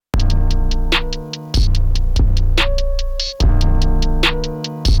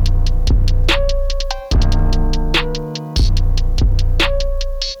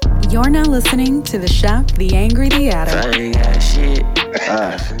now listening to the Chef, the Angry, the Addict.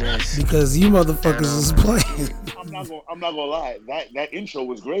 Because you motherfuckers is playing. I'm not gonna lie. That intro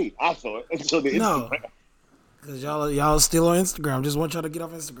was great. I thought until the No, Instagram. because y'all still on Instagram. Just want y'all to get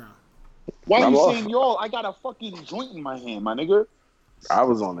off Instagram. Why are you saying y'all? I got a fucking joint in my hand, my nigga. I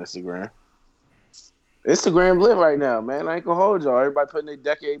was on Instagram. Instagram lit right now, man. I ain't gonna hold y'all. Everybody putting their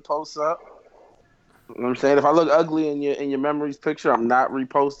decade posts up. You know what I'm saying? If I look ugly in your memories picture, I'm not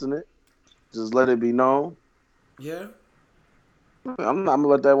reposting it. Just let it be known. Yeah. I'm gonna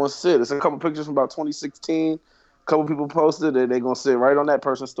let that one sit. It's a couple pictures from about 2016. A couple people posted it. They're gonna sit right on that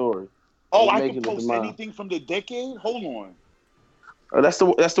person's story. Oh, I can post anything from the decade? Hold on. Oh, that's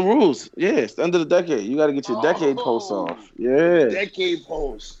the rules. Yeah, it's the end of the decade. You got to get your decade posts off. Yeah. Decade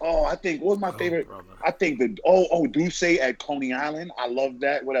posts. Oh, I think what was my favorite? Brother. I think Duce at Coney Island. I love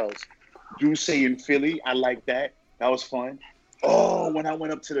that. What else? Duce in Philly. I like that. That was fun. Oh, when I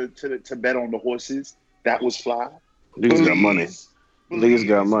went up to bet on the horses, that was fly. Niggas got money. Niggas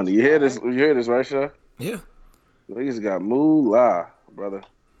got money. You hear this? You hear this, right, Chef? Yeah. Niggas got moolah, brother.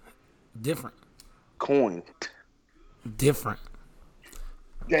 Different. Coin. Different.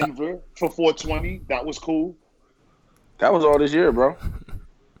 Denver for 420. That was cool. That was all this year, bro.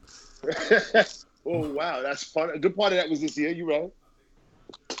 Oh wow, that's fun. A good part of that was this year. You right.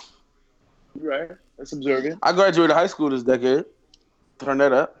 You right. That's observant. I graduated high school this decade. Turn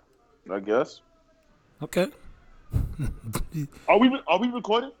that up, I guess. Okay. Are we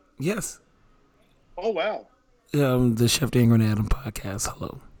recording? Yes. Oh wow. The Chef, the Angry, and Adam podcast.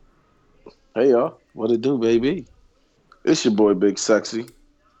 Hello. Hey y'all, what it do, baby? It's your boy, Big Sexy.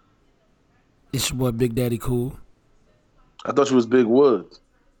 It's your boy, Big Daddy Cool. I thought you was Big Woods.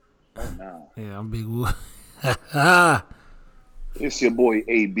 Oh no. Yeah, I'm Big Wood. It's your boy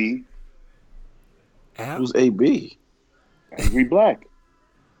AB. Who's AB? Angry Black.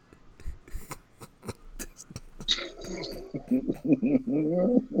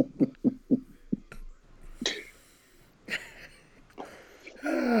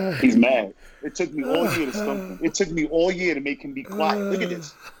 He's mad. It took me all year to stump him. It took me all year to make him be quiet. Look at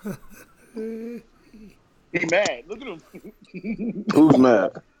this. He mad. Look at him. Who's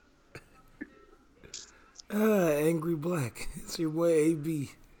mad? Angry Black. It's your boy AB.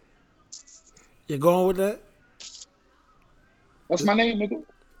 You going with that? What's my name, nigga?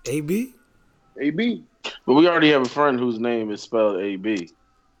 AB? AB. But we already have a friend whose name is spelled AB.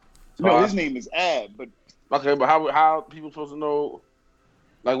 So No, his name is Ab, but okay, but how people supposed to know?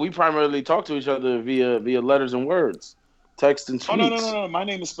 Like, we primarily talk to each other via letters and words, text and tweets. Oh no. My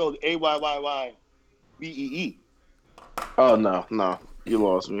name is spelled AYYYBEE. Oh no, you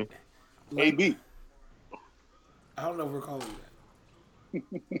lost me. AB. I don't know if we're calling you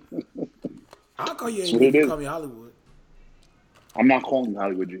that. I'll call you That's AB what if it you is. call me Hollywood. I'm not calling you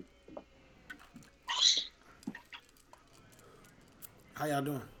Hollywood G. How y'all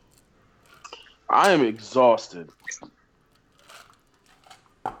doing? I am exhausted.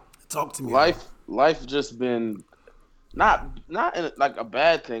 Talk to me. Life just been not in, like a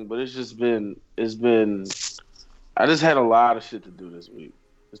bad thing, but it's been. I just had a lot of shit to do this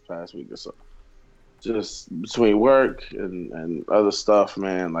past week or so. Just between work and other stuff,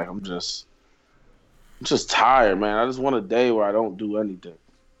 man. Like I'm just tired, man. I just want a day where I don't do anything.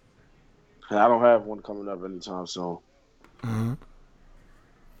 And I don't have one coming up anytime soon. Mm-hmm.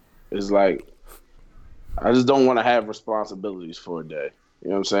 It's like I just don't want to have responsibilities for a day. You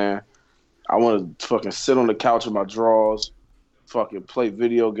know what I'm saying? I want to fucking sit on the couch in my drawers, fucking play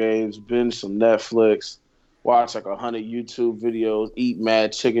video games, binge some Netflix, watch like 100 YouTube videos, eat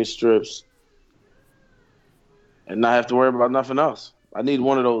mad chicken strips, and not have to worry about nothing else. I need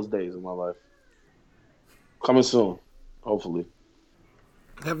one of those days in my life. Coming soon, hopefully.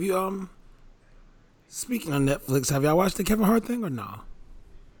 Have you speaking of Netflix, have y'all watched the Kevin Hart thing or no?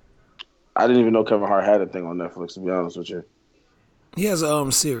 I didn't even know Kevin Hart had a thing on Netflix, to be honest with you. He has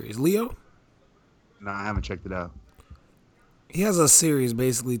a series. Leo? No, I haven't checked it out. He has a series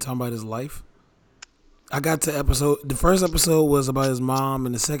basically talking about his life. I got to the first episode was about his mom,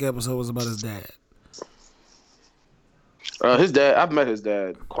 and the second episode was about his dad. His dad, I've met his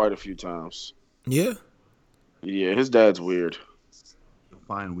dad quite a few times. Yeah? Yeah, his dad's weird.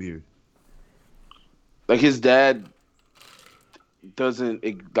 Fine, weird. Like his dad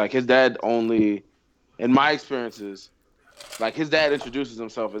his dad only, in my experiences, like his dad introduces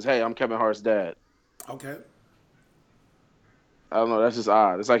himself as, "Hey, I'm Kevin Hart's dad." Okay. I don't know, that's just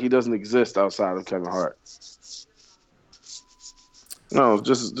odd. It's like he doesn't exist outside of Kevin Hart. No,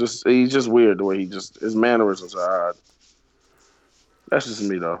 just he's just weird the way his mannerisms are odd. That's just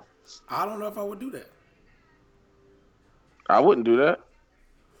me though. I don't know if I would do that. I wouldn't do that.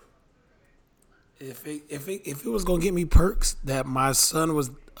 If it was gonna get me perks that my son was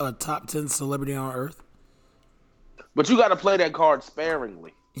a top 10 celebrity on earth. But you got to play that card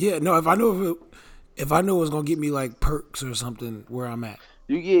sparingly. Yeah, no. If I knew it was gonna get me like perks or something where I'm at.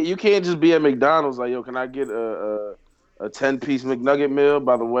 You can't just be at McDonald's like, yo, can I get a 10-piece McNugget meal?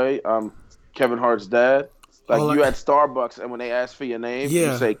 By the way, I'm Kevin Hart's dad. Like you at Starbucks, and when they ask for your name,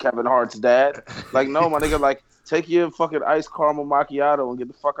 you say Kevin Hart's dad. Like, no, my nigga, like take your fucking iced caramel macchiato and get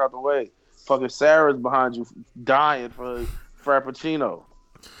the fuck out the way. Fucking Sarah's behind you, dying for a frappuccino.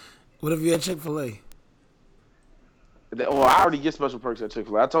 What if you had Chick-fil-A? Well, I already get special perks at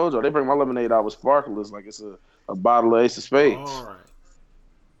Chick-fil-A. I told you, they bring my lemonade out with sparklers like it's a bottle of Ace of Spades. All right.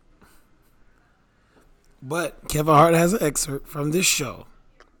 But Kevin Hart has an excerpt from this show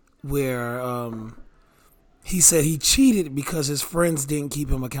where he said he cheated because his friends didn't keep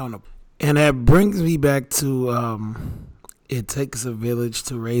him accountable. And that brings me back to it takes a village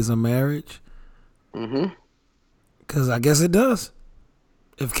to raise a marriage. Mm-hmm. Because I guess it does.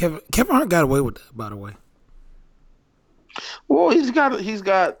 If Kevin Hart got away with that, by the way. Well, he's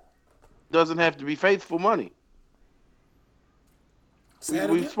got doesn't have to be faithful money.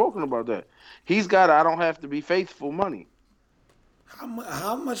 We've spoken about that. He's got I don't have to be faithful money.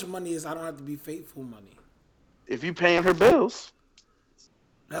 How much money is I don't have to be faithful money? If you paying her bills.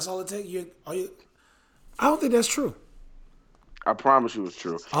 That's all it takes. I don't think that's true. I promise you it's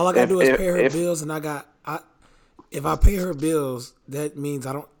true. All I gotta do is pay her bills, and if I pay her bills, that means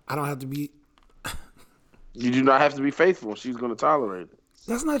I don't have to be. You do not have to be faithful. She's going to tolerate it.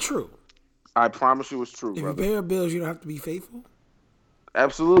 That's not true. I promise you it's true, If brother. you pay her bills, you don't have to be faithful?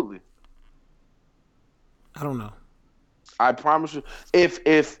 Absolutely. I don't know. I promise you.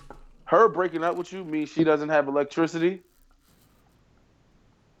 If her breaking up with you means she doesn't have electricity,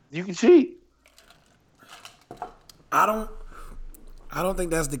 you can cheat. I don't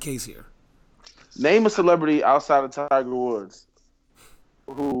think that's the case here. Name a celebrity outside of Tiger Woods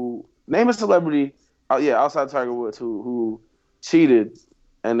outside of Tiger Woods who cheated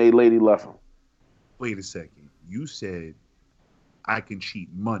and they lady left him. Wait a second. You said I can cheat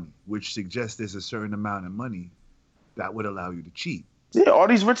money, which suggests there's a certain amount of money that would allow you to cheat. Yeah, all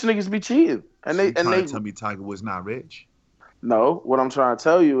these rich niggas be cheating, and they tell me Tiger was not rich. No, what I'm trying to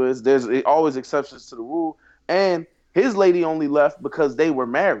tell you is there's always exceptions to the rule, and his lady only left because they were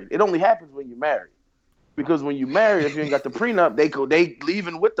married. It only happens when you're married, because when you married, if you ain't got the prenup, they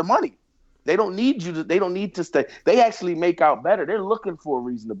leaving with the money. They don't need you to. They don't need to stay. They actually make out better. They're looking for a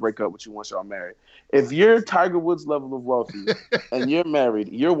reason to break up with you once y'all married. If you're Tiger Woods' level of wealthy and you're married,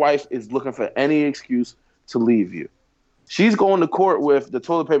 your wife is looking for any excuse to leave you. She's going to court with the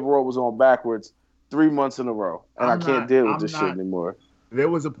toilet paper roll was on backwards 3 months in a row, and I can't deal with this shit anymore. There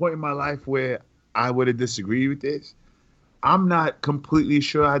was a point in my life where I would have disagreed with this. I'm not completely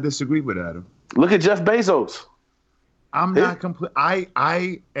sure I disagree with Adam. Look at Jeff Bezos. I'm not complete.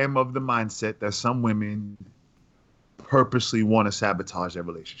 I am of the mindset that some women purposely want to sabotage their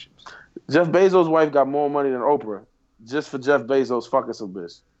relationships. Jeff Bezos' wife got more money than Oprah just for Jeff Bezos fucking some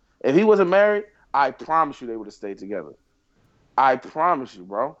bitch. If he wasn't married, I promise you they would have stayed together. I promise you,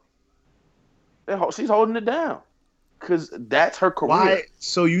 bro. She's holding it down because that's her career. Why?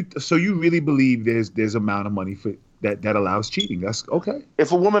 So you really believe there's amount of money for that allows cheating? That's okay.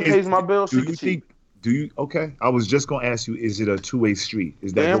 If a woman pays my bill, she can cheat. Okay? I was just gonna ask you: is it a two-way street?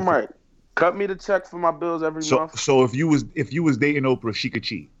 Is that damn right? Cut me the check for my bills every month. So if you was dating Oprah, she could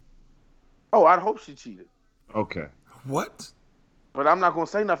cheat. Oh, I'd hope she cheated. Okay. What? But I'm not gonna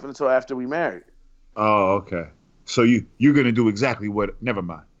say nothing until after we married. Oh, okay. So you're gonna do exactly what? Never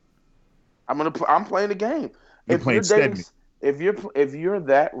mind. I'm playing the game. You're playing Stedman. If you're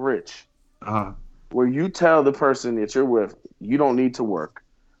that rich, where you tell the person that you're with, you don't need to work.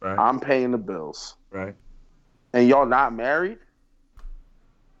 Right. I'm paying the bills. Right. And y'all not married?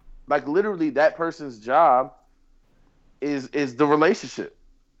 Like literally that person's job is the relationship.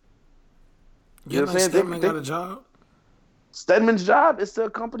 You know what I'm saying? Stedman got a job? Stedman's job is to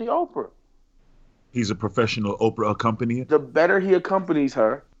accompany Oprah. He's a professional Oprah accompanier? The better he accompanies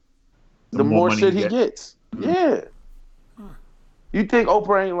her, the more shit he gets. Mm-hmm. Yeah. You think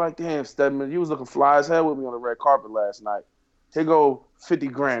Oprah ain't like, damn, Stedman, you was looking fly as hell with me on the red carpet last night. Here go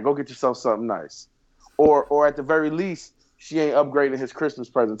 $50,000. Go get yourself something nice. Or at the very least, she ain't upgrading his Christmas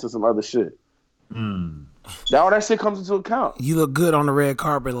present to some other shit. All that shit comes into account. You look good on the red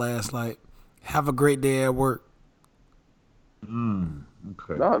carpet last night. Have a great day at work.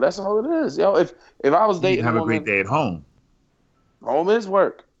 Okay. No, that's all it is. Yo, if I was dating, have a great day at home. Home is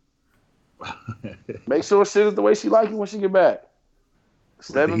work. Make sure shit is the way she like it when she get back.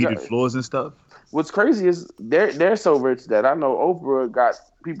 The heated floors and stuff. What's crazy is they're so rich that I know Oprah got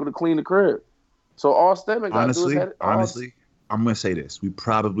people to clean the crib. So all Stedman got to do is honestly, I'm gonna say this: we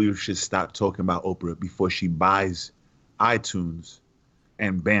probably should stop talking about Oprah before she buys iTunes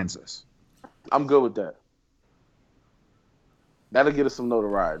and bans us. I'm good with that. That'll get us some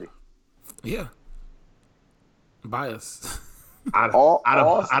notoriety. Yeah. Bias. I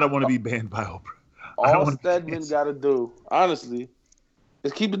don't want to be banned by Oprah. All Stedman got to do, honestly,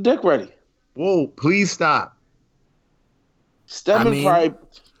 is keep the dick ready. Whoa! Please stop. Stedman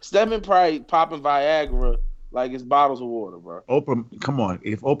probably popping Viagra like it's bottles of water, bro. Oprah, come on!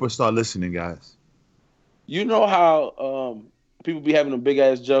 If Oprah start listening, guys, you know how people be having them big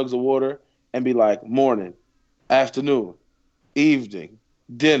ass jugs of water and be like morning, afternoon, evening,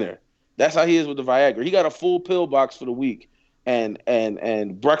 dinner. That's how he is with the Viagra. He got a full pill box for the week, and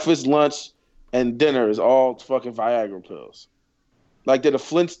breakfast, lunch, and dinner is all fucking Viagra pills, like they're the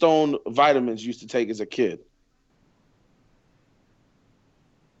Flintstone vitamins you used to take as a kid.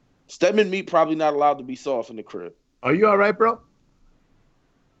 Stedman meat probably not allowed to be soft in the crib. Are you all right, bro?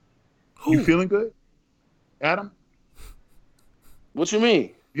 Who? You feeling good, Adam? What you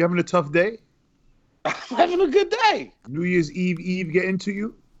mean? You having a tough day? I'm having a good day. New Year's Eve getting to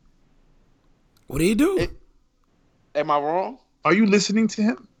you? What do you do? Am I wrong? Are you listening to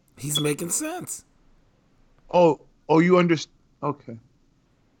him? He's making sense. Oh, you understand? Okay.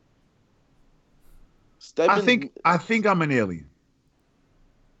 Stedman, I think I'm an alien.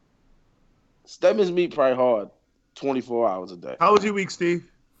 Stedman's meat probably hard 24 hours a day. How was your week, Steve?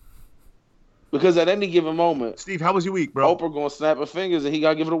 Because at any given moment, Steve, how was your week, bro? Oprah gonna snap her fingers and he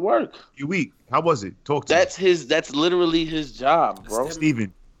gotta give it a work. Your week, how was it? Talk to me. That's literally his job, bro.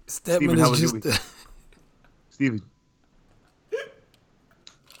 Steven, Stedman how is was your just. week?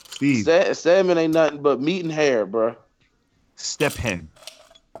 Steve. Stedman ain't nothing but meat and hair, bro. Step hen.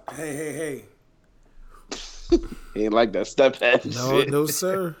 Hey. He ain't like that step head shit. No,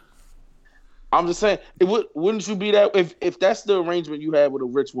 sir. I'm just saying, wouldn't you be that if that's the arrangement you had with a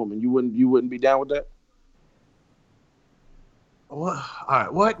rich woman, you wouldn't be down with that? What? All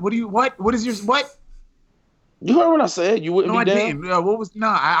right. What is your what? You heard what I said. You wouldn't No, be I down. didn't.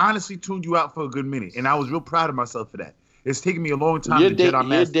 I honestly tuned you out for a good minute, and I was real proud of myself for that. It's taken me a long time to get on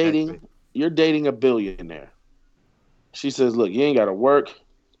that. You're dating a billionaire. She says, "Look, you ain't got to work.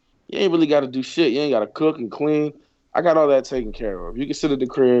 You ain't really got to do shit. You ain't got to cook and clean. I got all that taken care of. You can sit at the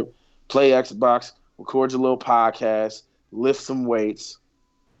crib, play Xbox, record your little podcast, lift some weights.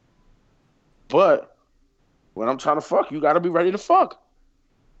 But when I'm trying to fuck, you got to be ready to fuck."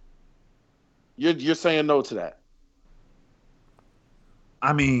 You're saying no to that.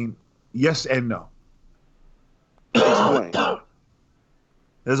 I mean, yes and no. Explain.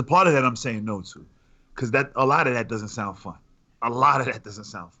 There's a part of that I'm saying no to, because a lot of that doesn't sound fun. A lot of that doesn't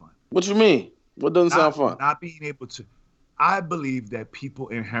sound fun. What you mean? What doesn't sound fun? Not being able to. I believe that people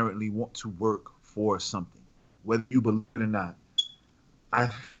inherently want to work for something, whether you believe it or not. I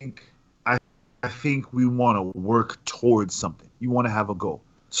think we want to work towards something. You want to have a goal.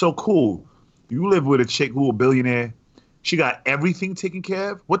 So cool. You live with a chick who a billionaire. She got everything taken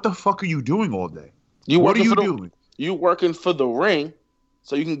care of. What the fuck are you doing all day? What are you doing? You working for the ring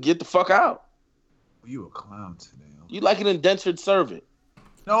so you can get the fuck out. You a clown today. You like an indentured servant.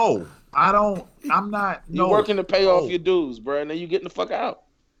 No, I don't. I'm not. You working to pay off your dues, bro, and then you getting the fuck out.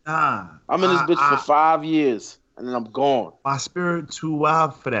 Nah. I'm in this bitch for 5 years, and then I'm gone. My spirit too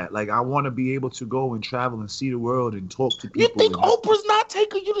wild for that. Like, I want to be able to go and travel and see the world and talk to people. You think Oprah's not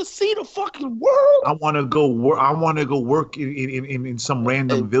taking you to see the fucking world? I want to go work. I want to go work in some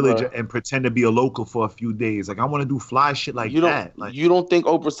random village and pretend to be a local for a few days. Like, I want to do fly shit like that. Like, you don't think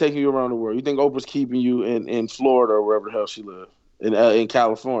Oprah's taking you around the world? You think Oprah's keeping you in Florida or wherever the hell she lives in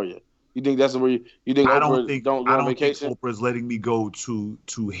California? You think that's where you think Oprah don't go on vacation? I don't think Oprah's letting me go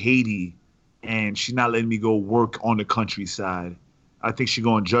to Haiti, and she's not letting me go work on the countryside. I think she's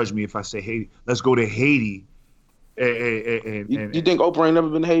gonna judge me if I say, "Hey, let's go to Haiti." You think Oprah ain't never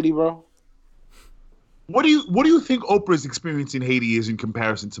been to Haiti, bro? What do you think Oprah's experience in Haiti is in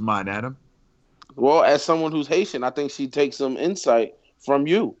comparison to mine, Adam? Well, as someone who's Haitian, I think she takes some insight from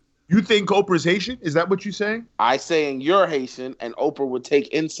you. You think Oprah's Haitian? Is that what you're saying? I saying you're Haitian, and Oprah would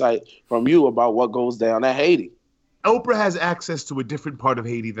take insight from you about what goes down at Haiti. Oprah has access to a different part of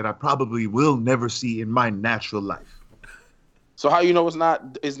Haiti that I probably will never see in my natural life. So how you know it's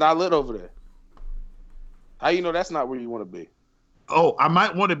not lit over there? How you know that's not where you want to be? Oh, I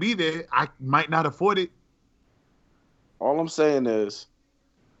might want to be there. I might not afford it. All I'm saying is,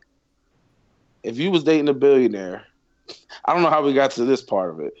 if you was dating a billionaire, I don't know how we got to this part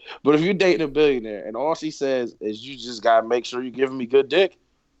of it, but if you're dating a billionaire and all she says is you just gotta make sure you're giving me good dick,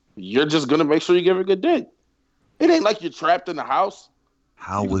 you're just gonna make sure you give her good dick. It ain't like you're trapped in the house.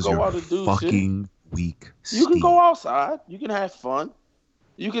 How You can was go your out and do fucking week, You can Steve? go outside. You can have fun.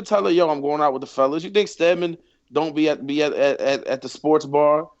 You can tell her, yo, I'm going out with the fellas. You think Stedman don't be at the sports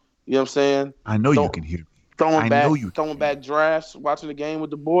bar? You know what I'm saying? I know you Don't can hear me. throwing I know back you can throwing hear back me. drafts, watching the game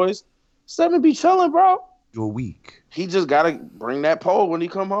with the boys. Stedman be chilling, bro. You're weak. He just gotta bring that pole when he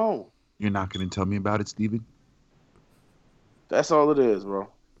come home. You're not going to tell me about it, Steven? That's all it is, bro.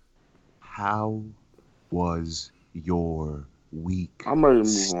 How was your week, I'm ready to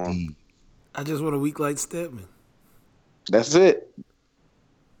move on. Steve? I just want a week like Stedman. That's it.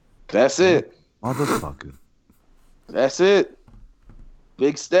 That's it. Motherfucker. That's it.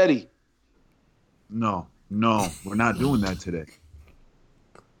 Big steady. No, we're not doing that today.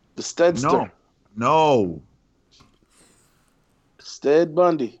 The Steadster. No. Stead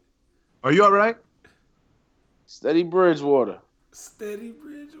Bundy. Are you all right? Steady Bridgewater. Steady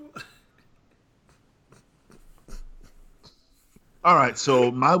Bridgewater. All right.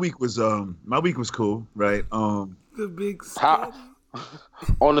 So my week was cool, right? The big How- Steady.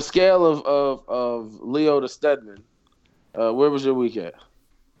 On the scale of Leo to Stedman, where was your week at?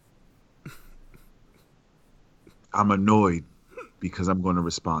 I'm annoyed because I'm going to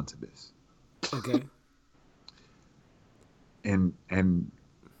respond to this. Okay. And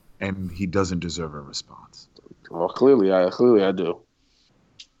he doesn't deserve a response. Well, clearly I do.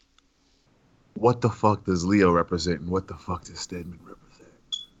 What the fuck does Leo represent and what the fuck does Stedman represent?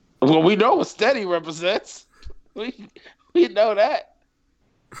 Well, we know what steady represents. We know that.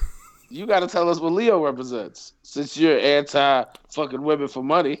 You got to tell us what Leo represents, since you're anti fucking women for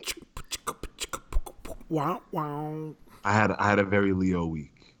money. Wow, wow. I had a very Leo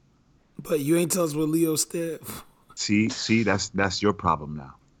week. But you ain't tell us what Leo stood for. See, that's your problem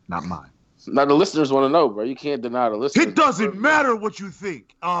now, not mine. Now the listeners want to know, bro. You can't deny the listeners. It doesn't matter what you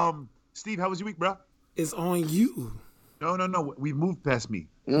think. Steve, how was your week, bro? It's on you. No. We moved past me.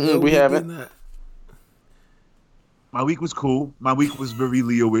 No, We haven't. did not. My week was cool. My week was very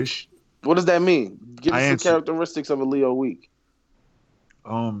Leo-ish. What does that mean? Give us I the answered. characteristics of a Leo week.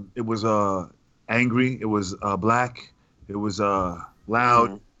 It was angry. It was black. It was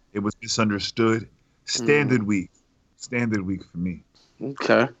loud. It was misunderstood. Standard week. Standard week for me.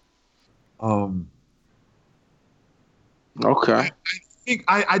 Okay. Okay.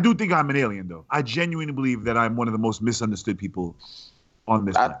 I do think I'm an alien, though. I genuinely believe that I'm one of the most misunderstood people on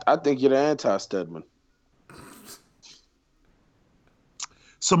this planet. I think you're the anti-Stedman.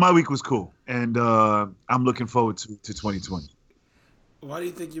 So my week was cool, and I'm looking forward to 2020. Why do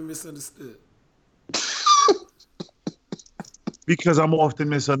you think you're misunderstood? Because I'm often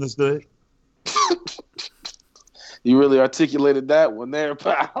misunderstood. You really articulated that one there,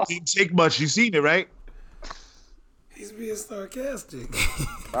 pal. Didn't take much. You seen it, right? He's being sarcastic.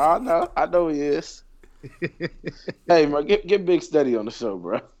 I know he is. Hey, man, get Big Steady on the show,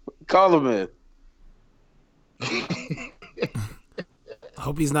 bro. Call him in.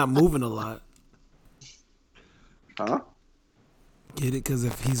 Hope he's not moving a lot. Huh? Get it? Because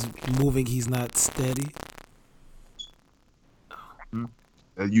if he's moving, he's not steady.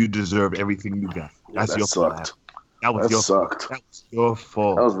 You deserve everything you got. That's that your sucked. fault. That was That your sucked. fault. That was your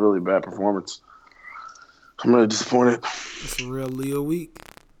fault. That was a really bad performance. I'm really disappointed. It's a real Leo week.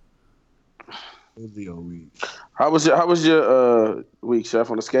 Leo week. How was your week,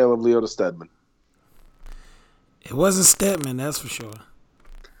 Chef, on the scale of Leo to Stedman? It wasn't Stedman, that's for sure.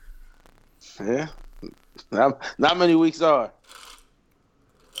 Yeah. Not many weeks are.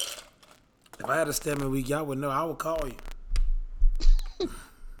 If I had a Stedman week, y'all would know. I would call you.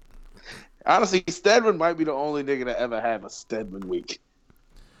 Honestly, Stedman might be the only nigga to ever have a Stedman week.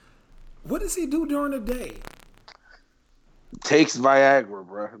 What does he do during the day? Takes Viagra,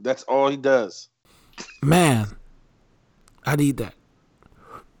 bro. That's all he does. Man, I need that.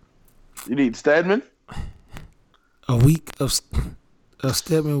 You need Stedman? A week of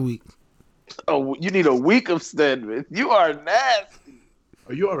Stedman week. Oh, you need a week of Stedman. You are nasty.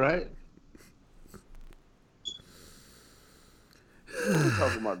 Are you all right? What are we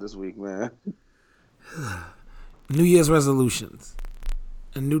talking about this week, man? New Year's resolutions.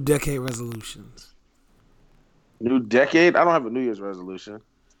 And new decade resolutions. New decade? I don't have a New Year's resolution.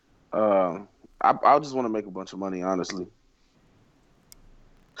 I just want to make a bunch of money, honestly.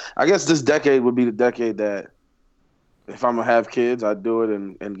 I guess this decade would be the decade that if I'm gonna have kids, I'd do it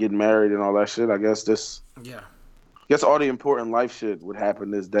and get married and all that shit. I guess all the important life shit would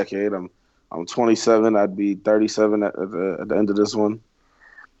happen this decade. I'm 27. I'd be 37 at the end of this one.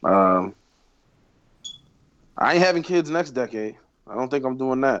 I ain't having kids next decade. I don't think I'm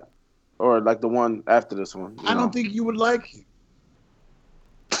doing that, or like the one after this one. I don't think you would like it.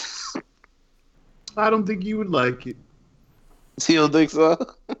 I don't think you would like it. You don't think so?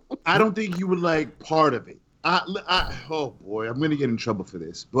 I don't think you would like part of it. Oh boy, I'm gonna get in trouble for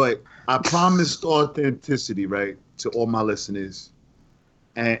this, but I promised authenticity, right, to all my listeners,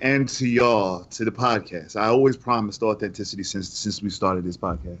 and to y'all, to the podcast. I always promised authenticity since we started this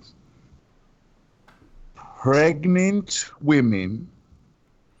podcast. Pregnant women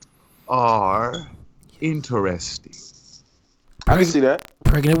are interesting. I can see that.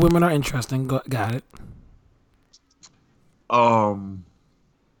 Pregnant women are interesting. Got it.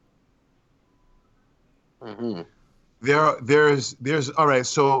 Mm-hmm. There's all right.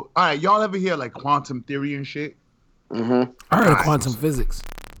 So all right, y'all ever hear like quantum theory and shit? Mm-hmm. I heard of quantum physics.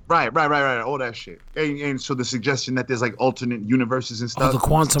 Right. All that shit. And so the suggestion that there's like alternate universes and Oh, stuff. the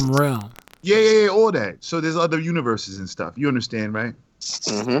quantum realm. Yeah, all that. So there's other universes and stuff. You understand, right?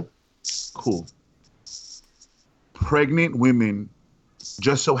 Mm-hmm. Cool. Pregnant women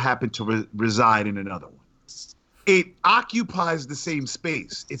just so happen to reside in another one. It occupies the same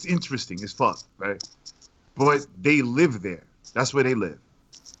space. It's interesting as fuck, right? But they live there. That's where they live.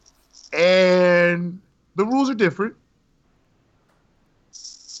 And the rules are different.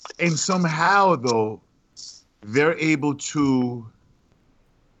 And somehow, though, they're able to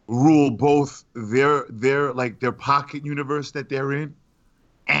rule both their pocket universe that they're in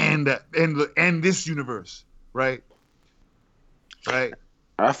and this universe, right? Right.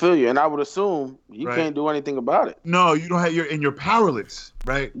 I feel you, and I would assume you can't do anything about it. No, you don't have. You're powerless,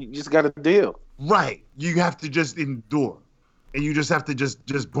 right? You just got to deal. Right. You have to just endure, and you just have to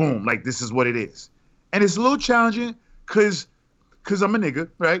just boom, like this is what it is, and it's a little challenging because I'm a nigga,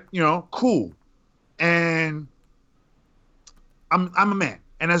 right? You know, cool, and I'm a man,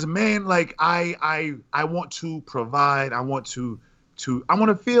 and as a man, like I want to provide. I want to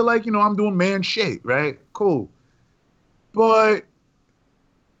feel like I'm doing man shit, right? Cool, but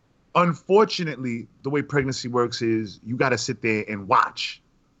unfortunately, the way pregnancy works is you got to sit there and watch.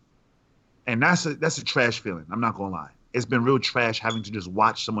 And that's a trash feeling. I'm not going to lie. It's been real trash having to just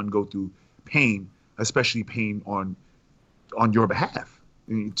watch someone go through pain, especially pain on your behalf.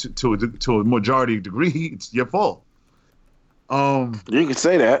 To a majority degree, it's your fault. You can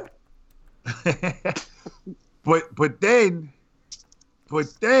say that. but then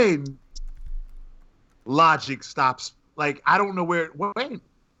logic stops. Like, I don't know where it went.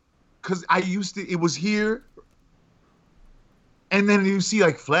 Because it was here, and then you see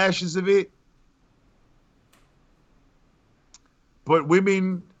like flashes of it. But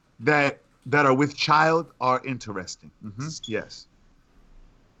women that are with child are interesting. Mm-hmm. Yes.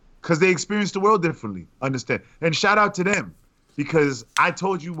 Because they experience the world differently. Understand? And shout out to them. Because I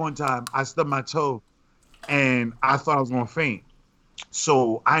told you one time I stubbed my toe and I thought I was going to faint.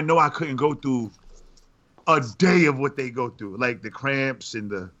 So I know I couldn't go through a day of what they go through. Like the cramps and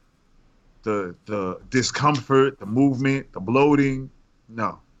the discomfort, the movement, the bloating.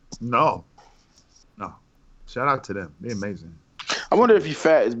 No. Shout out to them. They're amazing. I wonder if you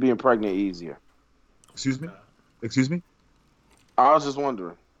fat is being pregnant easier. Excuse me? I was just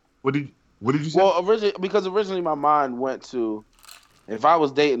wondering. What did you say? Well, originally my mind went to, if I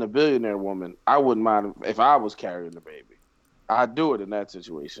was dating a billionaire woman, I wouldn't mind if I was carrying the baby. I'd do it in that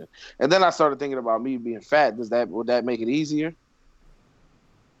situation. And then I started thinking about me being fat. Would that make it easier?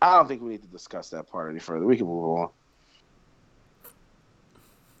 I don't think we need to discuss that part any further. We can move on.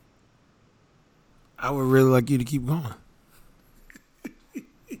 I would really like you to keep going.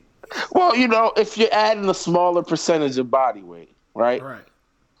 Well, if you're adding a smaller percentage of body weight, right? Right.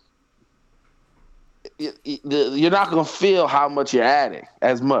 You're not going to feel how much you're adding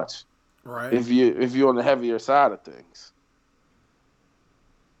as much. Right. If you're on the heavier side of things.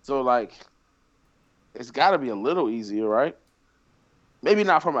 So, like, it's got to be a little easier, right? Maybe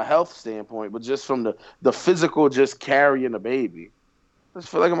not from a health standpoint, but just from the physical, just carrying a baby. I just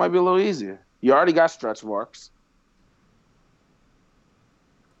feel like it might be a little easier. You already got stretch marks.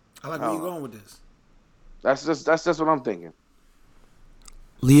 I like where you're going with this. That's just what I'm thinking.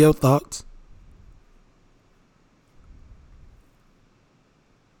 Leo, thoughts?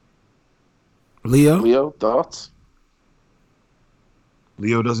 Leo, thoughts?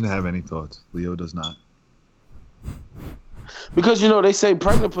 Leo doesn't have any thoughts. Leo does not. Because, they say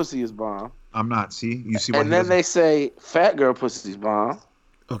pregnant pussy is bomb. I'm not. See? You see what And then they say fat girl pussy is bomb.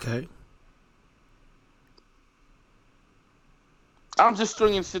 Okay. I'm just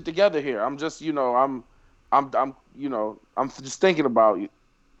stringing shit together here. I'm just, I'm just thinking about,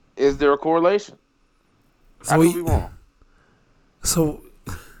 is there a correlation? I could be wrong. So,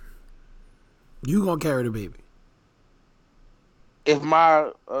 you gonna carry the baby? If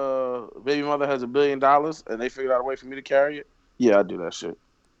my baby mother has $1 billion and they figured out a way for me to carry it, yeah, I'd do that shit.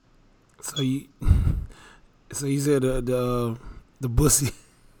 So you, So you said the bussy.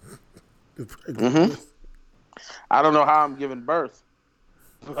 Mm-hmm. I don't know how I'm giving birth,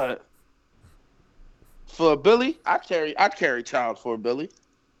 but for a Billy, I'd carry child for a Billy.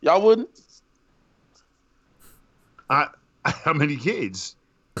 Y'all wouldn't? How many kids?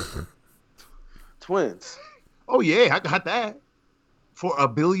 Twins. Oh yeah, I got that. For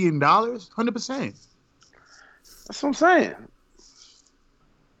 $1 billion, 100%. That's what I'm saying.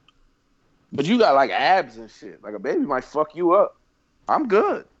 But you got like abs and shit. Like a baby might fuck you up. I'm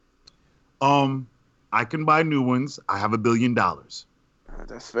good. I can buy new ones. I have $1 billion.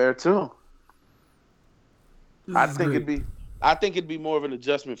 That's fair too. I think it'd be more of an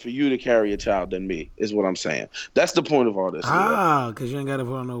adjustment for you to carry a child than me, is what I'm saying. That's the point of all this. Because you ain't got to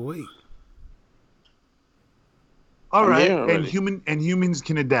put on no weight. All right, and humans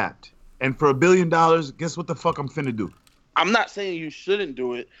can adapt. And for $1 billion, guess what the fuck I'm finna do? I'm not saying you shouldn't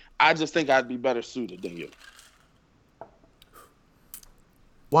do it. I just think I'd be better suited than you.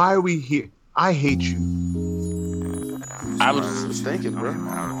 Why are we here? I hate you. I was just thinking, bro.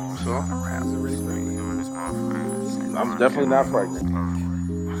 So, I'm definitely not pregnant.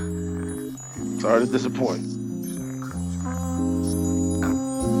 Sorry to disappoint.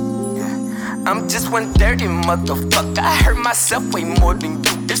 I'm just one dirty motherfucker. I hurt myself way more than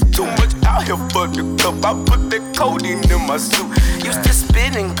you. It's too much out here for the cup. I put that codeine in my suit. Used to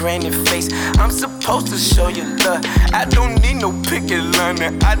spit in granny face. I'm supposed to show you love. I don't need no picket line.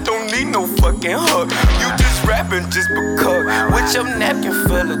 I don't need no fucking hug. You just rapping just because. With your napkin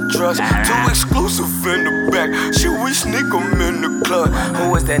full of drugs. Too exclusive in the back. Should we sneak 'em in the club?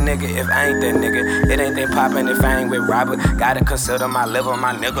 Who is that nigga if I ain't that nigga? It ain't that poppin' if I ain't with Robert. Gotta consider my liver,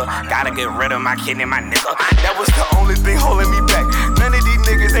 my nigga. Gotta get rid of my kidney, my nigga. That was the only thing holding me back. None of these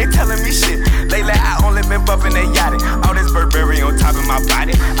niggas ain't telling me shit. Lately I only been bumping that yachty. All this Burberry on top of my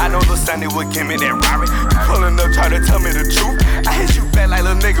body. I know Lil Sunday would give me that Rari. You pulling up trying to tell me the truth. I hit you back like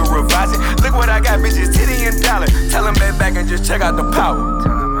little nigga revising. Look what I got, bitches, titty and dollar. Tell them back and just check out the power.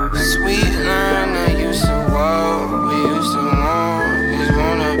 Sweet line, I used to walk. We used to want. Just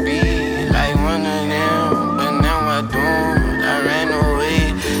wanna be like one of them. But now I don't. I ran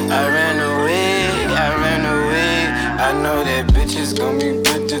away. I know that bitches gon' be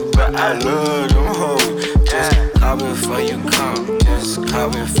bitches, but I love them hoes. Just coming for you, come. Just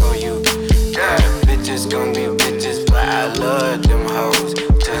coming for you. Yeah, bitches gon' be bitches, but I love them hoes.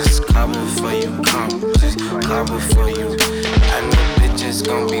 Just coming for you, come. Just coming for you. I know bitches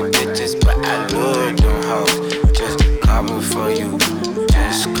gon' be bitches, but I love them hoes. Just coming for you.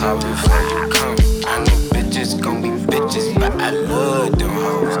 Just coming for you, come. I know bitches gon' be bitches, but I love them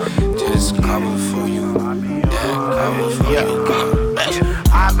hoes. Just coming for you.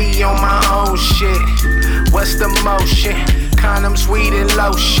 I be on my own shit. What's the motion? Condoms, weed, and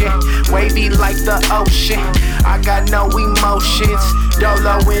lotion. Wavy like the ocean. I got no emotions.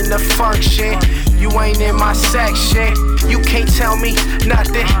 Dolo in the function. You ain't in my section. You can't tell me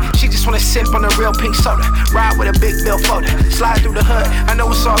nothing. She just wanna sip on a real pink soda. Ride with a big bill folder. Slide through the hood. I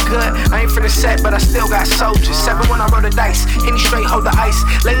know it's all good. I ain't finna set, but I still got soldiers. 7 when I roll the dice. Henny straight, hold the ice.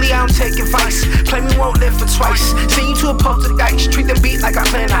 Lately I don't take advice. Play me won't live for twice. Send you to a post to the dice. Treat the beat like I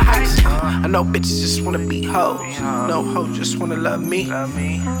play in a heist. I know bitches just wanna be hoes. No hoe just wanna love me.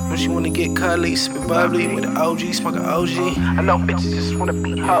 When she wanna get cuddly, spit bubbly with an OG, smoke an OG. I know bitches just wanna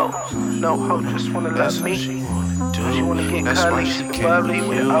be hoes. No hoe just wanna love me. When she wanna get cuddly, spit bubbly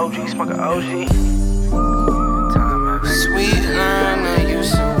with an OG, smoke an OG. Sweet line, I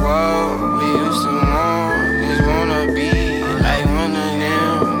used to walk. We used to want. Just wanna be like one of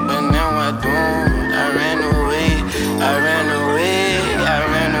them, but now I don't. I ran away.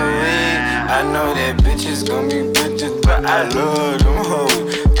 I know that bitches gon' be bitches, but I love them hoes.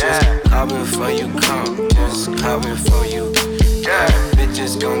 Just coming for you, come. Just coming for you. Yeah,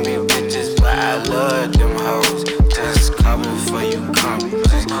 bitches gon' be bitches, but I love them hoes. Just coming for you, come.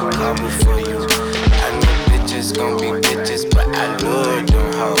 Just coming for you. I know bitches gon' be bitches, but I love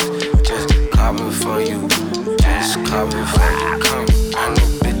them hoes. Just coming for you. Just coming for you, come. I know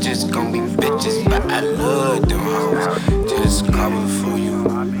bitches gon' be bitches, but I love them hoes. Just coming for you.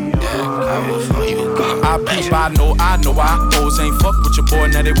 I know why hoes ain't fuck with your boy.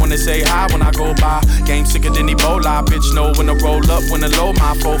 Now they wanna say hi when I go by. Game sicker than Ebola. Bitch know when to roll up, when to load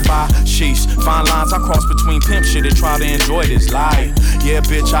my profile. Sheesh, fine lines I cross between pimp shit and try to enjoy this life. Yeah,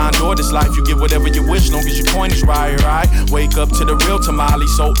 bitch, I endure this life. You get whatever you wish, long as your coin is right. Wake up to the real tamale,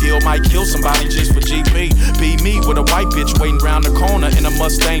 so ill might kill somebody just for GP. Be me with a white bitch waiting round the corner in a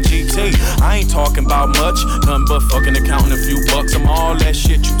Mustang GT. I ain't talking about much, nothing but fucking and counting a few bucks. I'm all that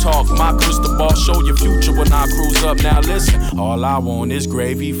shit you talk. My crystal football, show your future when I cruise up. Now listen, all I want is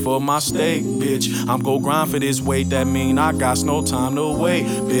gravy for my steak, bitch. I'm gon' grind for this weight, that mean I got no time to wait,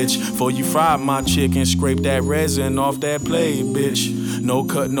 bitch. For you fry my chicken, scrape that resin off that plate, bitch. No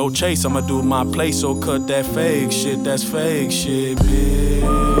cut, no chase, I'ma do my place, so cut that fake shit, that's fake shit, bitch.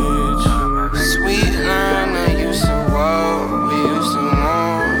 Sweet line, I used to walk, we used to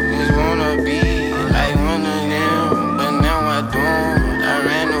walk. Just wanna be like one of them, but now I don't. I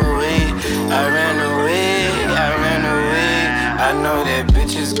ran away, I ran away, I ran away. I know that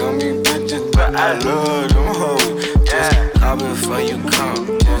bitches gon' be bitches, but I love them hoes. Just coming for you,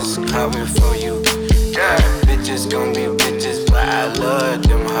 come, just coming for you. Yeah, bitches gon' be bitches, but I love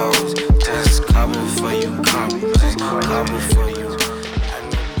them hoes. Just coming for you, come, just coming for you. I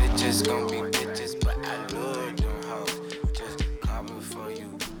know bitches gon' be bitches, but I love them hoes. Just coming for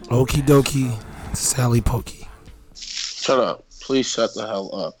you. Okie dokie, Sally Pokey. Shut up. Please shut the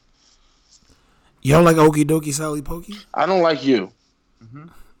hell up. Y'all like Okie dokie, Sally Pokey? I don't like you.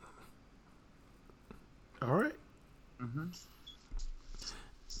 All right.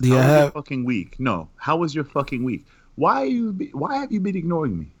 Do you have your fucking week? No. How was your fucking week? Why have you been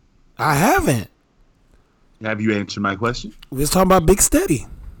ignoring me? I haven't. Have you answered my question? We was talking about Big Steady.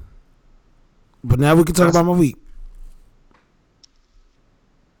 But now we can talk about my week.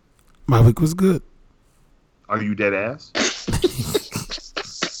 My week was good. Are you dead ass?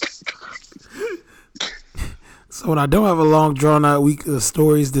 So when I don't have a long drawn out week of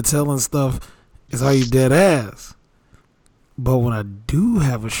stories to tell and stuff, it's are you dead ass. But when I do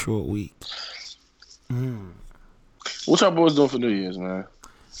have a short week, What y'all boys doing for New Year's, man?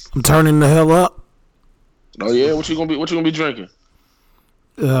 I'm turning the hell up. Oh yeah, what you gonna be drinking?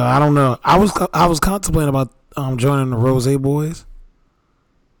 I don't know. I was contemplating about joining the Rose Boys.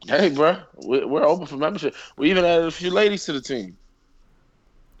 Hey, bro, we're open for membership. We even added a few ladies to the team.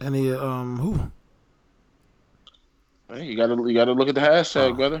 Any who? Hey, you gotta look at the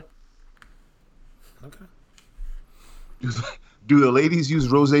hashtag, brother. Okay. Do the ladies use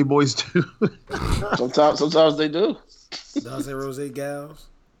Rose Boys too? Sometimes they do. Did I say Rose Gals?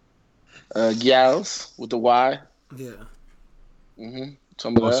 Gals with the Y. Yeah.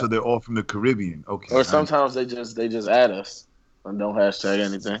 So they're all from the Caribbean. Okay. Or sometimes they just add us and don't hashtag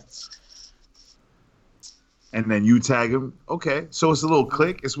anything. And then you tag them. Okay. So it's a little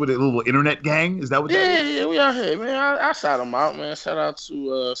clique. It's with a little internet gang. Is that what that is? Yeah, we out here, man. I shout them out, man. Shout out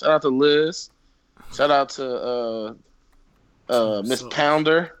to Liz. Shout out to Miss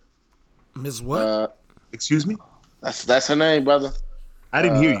Pounder. Miss what? Excuse me? That's her name, brother. I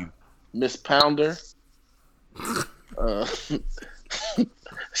didn't hear you. Miss Pounder.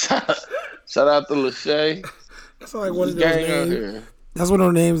 Shout out to Lachey. That's like one of those names. That's one of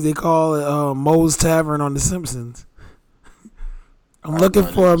those names they call Moe's Tavern on The Simpsons. I'm looking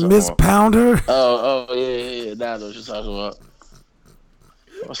for a Miss Pounder. Oh yeah. That's what you're talking about.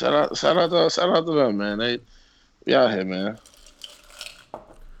 Well, shout out to them, man. They out here, man.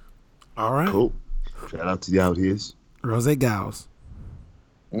 All right. Cool. Shout out to the out here's. Rose Gals.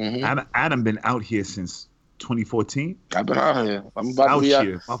 Adam been out here since 2014. I've been out here. I'm about to be out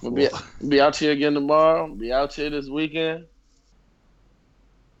here. Be out here again tomorrow. Be out here this weekend.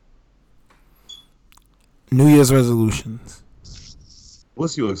 New Year's resolutions.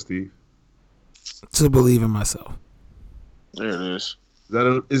 What's yours, Steve? To believe in myself. There it is.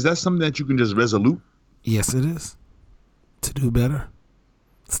 Is that something that you can just resolute? Yes, it is. To do better.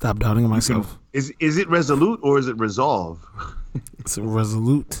 Stop doubting myself. Is it resolute or is it resolve? It's a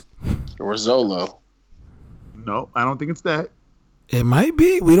resolute. Rizzolo. No, I don't think it's that. It might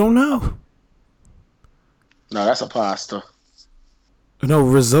be. We don't know. No, that's a pasta. No,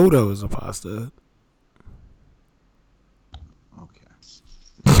 risotto is a pasta. Okay.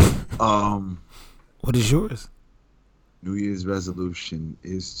 What is yours? New Year's resolution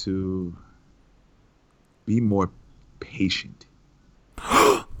is to be more patient.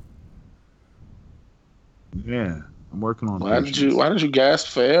 Yeah, I'm working on. Why did you gasp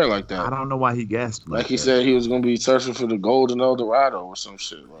for air like that? I don't know why he gasped. Like he said he was gonna be searching for the golden El Dorado or some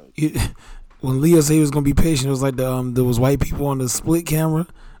shit. Like when Leo said he was gonna be patient, it was like there was white people on the split camera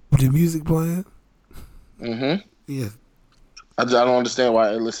with the music playing. Yeah. I don't understand why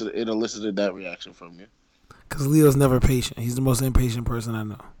it elicited that reaction from you. Because Leo's never patient. He's the most impatient person I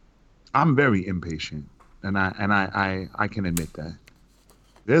know. I'm very impatient, and I can admit that.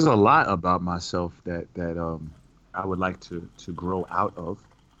 There's a lot about myself that I would like to grow out of,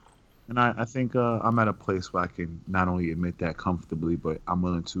 and I think I'm at a place where I can not only admit that comfortably, but I'm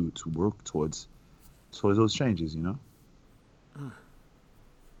willing to work towards those changes, you know.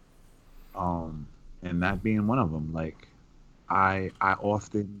 And that being one of them, like I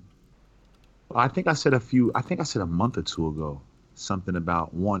often Well, I think I said a month or two ago something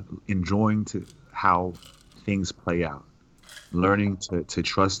about enjoying to how things play out, learning to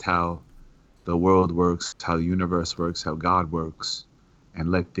trust how the world works, how the universe works, how God works,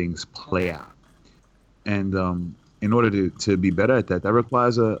 and let things play out. And in order to be better at that,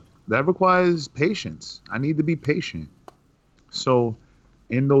 that requires patience. I need to be patient. So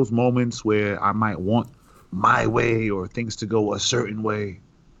in those moments where I might want my way or things to go a certain way,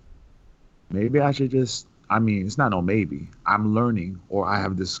 maybe I should just, I mean, it's not no maybe. I'm learning, or I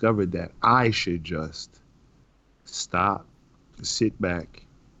have discovered that I should just stop, sit back,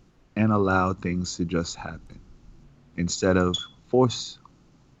 and allow things to just happen instead of force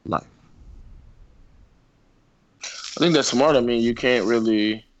life. I think that's smart. I mean, you can't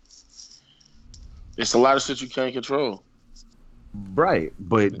really. It's a lot of shit you can't control. Right,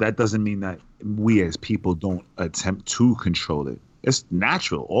 but that doesn't mean that we as people don't attempt to control it. It's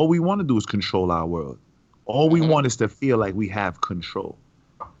natural. All we want to do is control our world. All we want is to feel like we have control.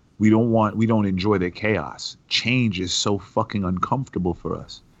 We don't enjoy the chaos. Change is so fucking uncomfortable for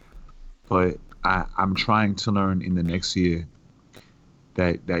us. But I'm trying to learn in the next year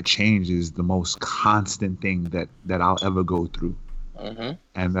that change is the most constant thing that I'll ever go through.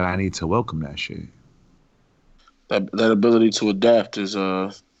 And that I need to welcome that shit. That ability to adapt is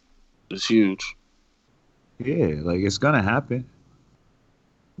huge. Yeah, like it's gonna happen.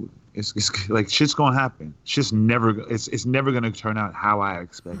 It's like shit's gonna happen. It's never gonna turn out how I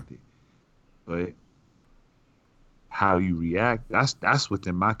expect it. But how you react, that's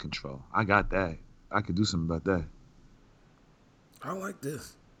within my control. I got that. I could do something about that. I like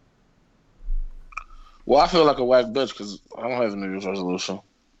this. Well, I feel like a whack bitch because I don't have a New Year's resolution.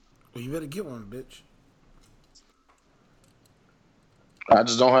 Well, you better get one, bitch. I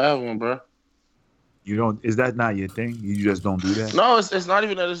just don't have one, bro. You don't? Is that not your thing? You just don't do that? No, it's not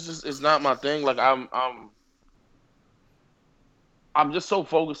even that. It's not my thing. Like I'm just so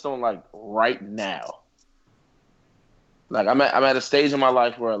focused on like right now. Like I'm at a stage in my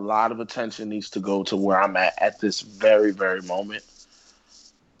life where a lot of attention needs to go to where I'm at this very, very moment.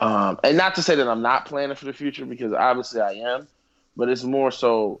 And not to say that I'm not planning for the future, because obviously I am, but it's more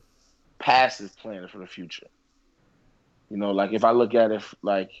so passive planning for the future. You know, like if I look at it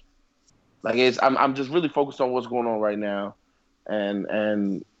like I'm just really focused on what's going on right now,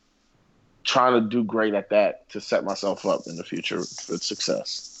 and trying to do great at that to set myself up in the future for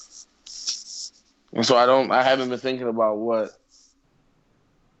success. And so I haven't been thinking about what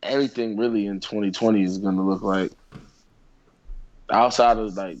anything really in 2020 is going to look like outside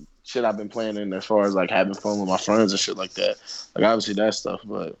of like shit I've been planning as far as like having fun with my friends and shit like that. Like obviously that stuff,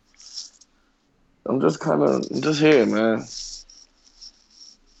 but I'm just here, man.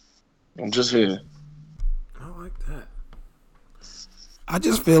 I'm just here. I like that. I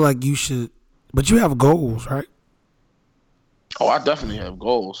just feel like you should, but you have goals, right? Oh, I definitely have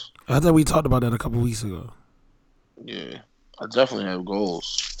goals. I thought we talked about that a couple weeks ago. Yeah, I definitely have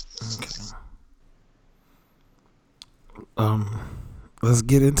goals. Okay. Let's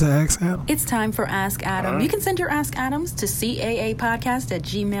get into Ask Adam. It's time for Ask Adam. Right. You can send your Ask Adams to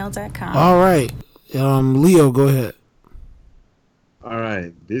caapodcast@gmail.com. All right. Leo, go ahead. All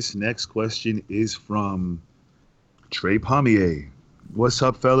right. This next question is from Trey Pommier. What's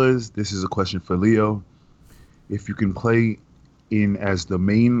up, fellas? This is a question for Leo. If you can play in as the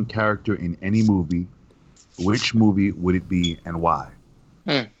main character in any movie, which movie would it be and why?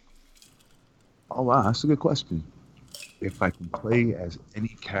 Oh, wow. That's a good question. If I can play as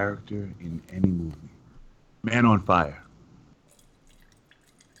any character in any movie. Man on Fire.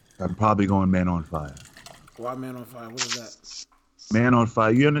 I'm probably going Man on Fire. Why Man on Fire? What is that? Man on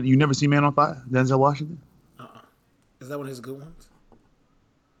Fire. You never seen Man on Fire? Denzel Washington? Is that one of his good ones?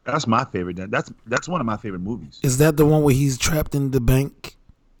 That's my favorite. That's one of my favorite movies. Is that the one where he's trapped in the bank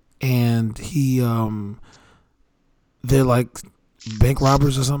and they're like bank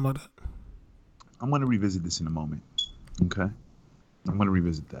robbers or something like that? I'm going to revisit this in a moment. Okay? I'm going to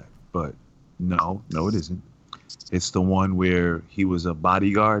revisit that. But no, it isn't. It's the one where he was a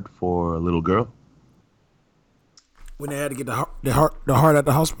bodyguard for a little girl. When they had to get the heart at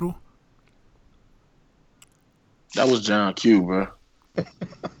the hospital? That was John Q, bro.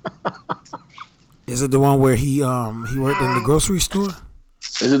 Is it the one where he worked in the grocery store?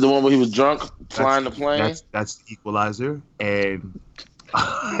 Is it the one where he was drunk flying the plane? That's the Equalizer. And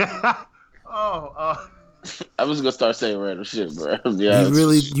I was gonna start saying random shit, bro. Yeah,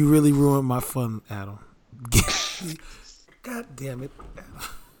 you really ruined my fun, Adam. God damn it, Adam.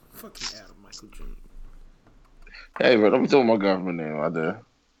 Fucking Adam, Michael Jr. Hey, bro, don't be throwing my government name out there.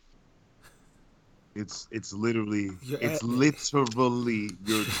 It's literally Your literally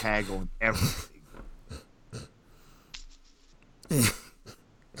your tag on everything.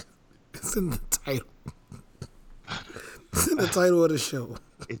 It's in the title. It's in the title of the show.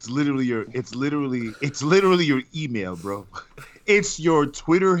 It's literally your email, bro. It's your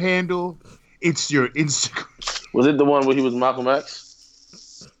Twitter handle. It's your Instagram. Was it the one where he was Malcolm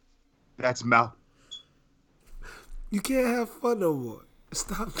X? That's Mal. You can't have fun no more.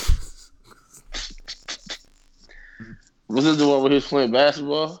 Stop. Was it the one where he was playing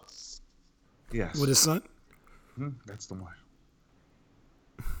basketball? Yes. With his son? That's the one.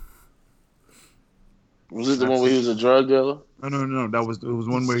 Was it the one where he was a drug dealer? No. It was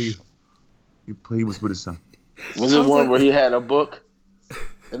one where he was with his son. Was it one where he had a book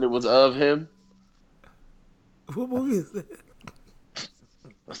and it was of him? What movie is that?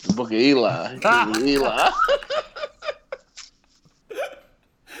 That's the book of Eli. It was Eli.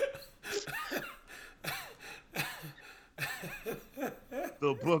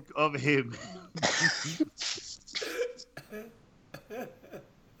 The book of him.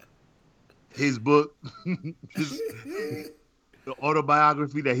 His book. The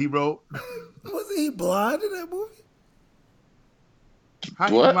autobiography that he wrote. Wasn't he blind in that movie? How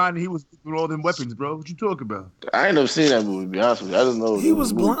you mind he was with all them weapons, bro? What you talking about? I ain't never seen that movie, to be honest with you. I just know He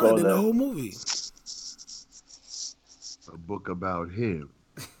was blind in the whole movie. A book about him.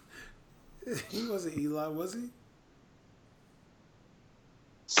 He wasn't Eli, was he?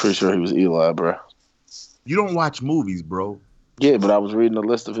 Pretty sure he was Eli, bro. You don't watch movies, bro. Yeah, but I was reading a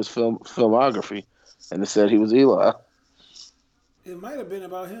list of his filmography, and it said he was Eli. It might have been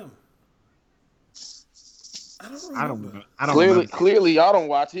about him. I don't remember. Clearly, y'all don't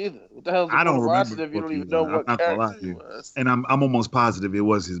watch either. What the hell is I don't watch remember it if you don't even know what character he was? And I'm almost positive it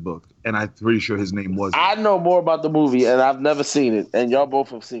was his book, and I'm pretty sure his name was. I know more about the movie, and I've never seen it, and y'all both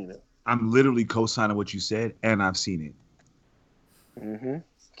have seen it. I'm literally co-signing what you said, and I've seen it. Mm-hmm.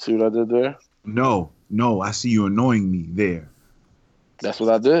 See what I did there? No, I see you annoying me there. That's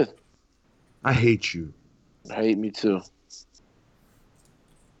what I did. I hate you. I hate me too.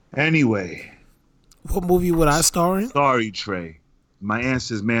 Anyway. What movie would I star in? Sorry, Trey. My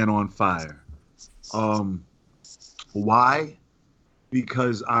answer is Man on Fire. Why?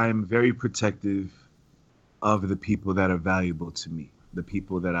 Because I'm very protective of the people that are valuable to me, the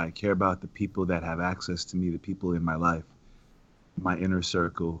people that I care about, the people that have access to me, the people in my life, my inner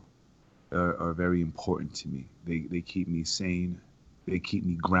circle are very important to me. They keep me sane. They keep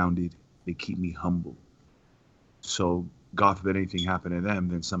me grounded. They keep me humble. So, God forbid anything happened to them,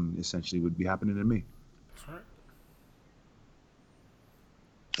 then something essentially would be happening to me.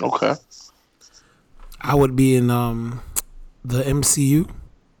 Okay. I would be in the MCU.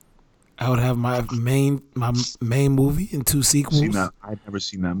 I would have my main movie and 2 sequels. I've never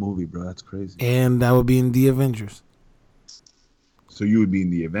seen that movie, bro. That's crazy. And I would be in the Avengers. So you would be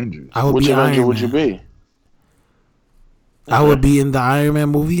in the Avengers. I would Which be Avenger Iron would Man. you be? I would be in the Iron Man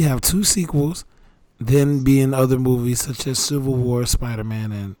movie, have 2 sequels, then be in other movies such as Civil War,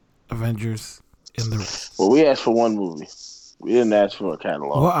 Spider-Man, and Avengers and the rest. Well, we asked for one movie. We didn't ask for a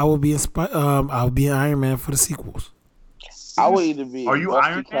catalog. Well, I would be in Iron Man for the sequels. I would either be Are you Busty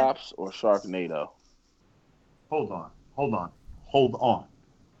Iron Man? Cops or Sharknado. Hold on.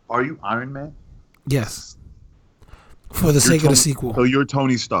 Are you Iron Man? Yes. For the sake of the sequel. So you're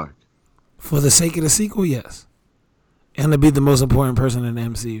Tony Stark. For the sake of the sequel, yes. And to be the most important person in the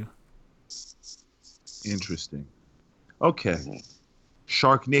MCU. Interesting. Okay.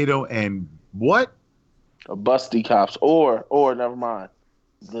 Sharknado and what? A Busty Cops or never mind,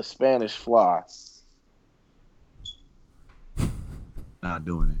 the Spanish Fly. Not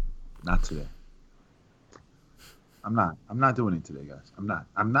doing it. Not today. I'm not doing it today, guys. I'm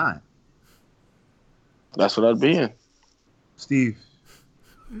not. That's what I'd be in. Steve.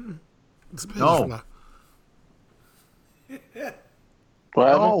 No. What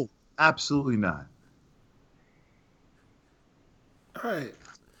happened? No, absolutely not. All right.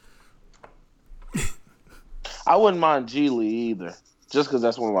 I wouldn't mind Geely either, just because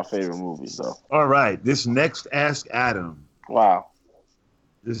that's one of my favorite movies, though. All right. This next Ask Adam. Wow.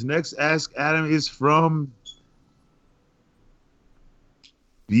 This next Ask Adam is from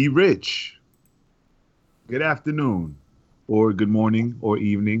Be Rich. Good afternoon, or good morning, or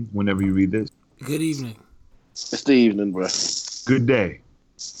evening, whenever you read this. Good evening. It's the evening, bro. Good day.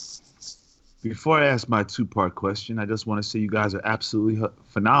 Before I ask my 2-part question, I just want to say you guys are absolutely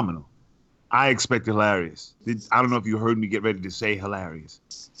phenomenal. I expect hilarious. I don't know if you heard me get ready to say hilarious.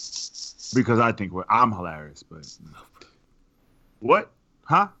 Because I think I'm hilarious, but... What?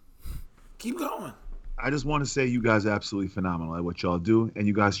 Huh? Keep going. I just want to say you guys are absolutely phenomenal at what y'all do, and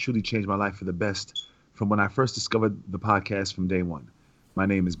you guys truly changed my life for the best from when I first discovered the podcast from day one. My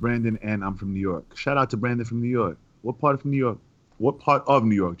name is Brandon, and I'm from New York. Shout out to Brandon from New York. What part of New York? What part of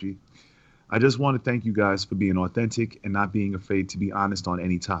New York, G? I just want to thank you guys for being authentic and not being afraid to be honest on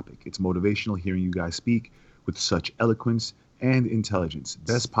any topic. It's motivational hearing you guys speak with such eloquence and intelligence.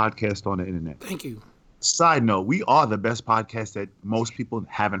 Best podcast on the internet. Thank you. Side note, we are the best podcast that most people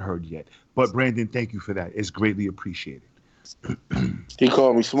haven't heard yet. But Brandon, thank you for that. It's greatly appreciated. He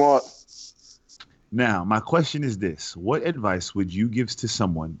called me smart. Now, my question is this. What advice would you give to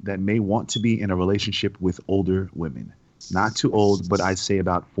someone that may want to be in a relationship with older women? Not too old, but I'd say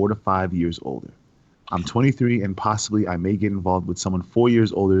about 4 to 5 years older. I'm 23 and possibly I may get involved with someone 4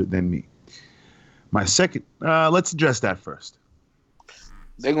 years older than me. My second, let's address that first.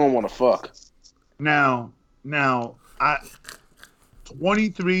 They gonna want to fuck. Now,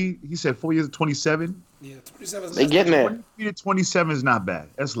 23, he said 4 years, 27. Yeah, 27. They getting there. 23 to 27 is not bad.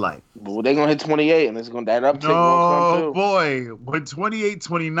 That's light. But they gonna hit 28, and it's gonna that uptick. No, boy. When 28,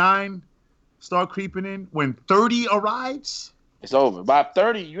 29 start creeping in, when 30 arrives, it's over. By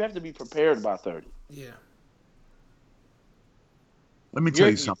 30, you have to be prepared by 30. Yeah. Let me tell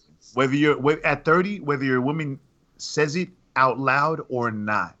you something. Whether you're at 30, whether your woman says it out loud or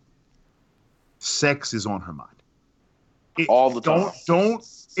not, sex is on her mind. All the time.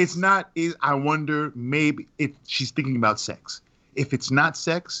 It's not. I wonder maybe if she's thinking about sex. If it's not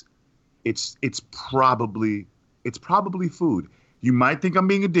sex, it's probably food. You might think I'm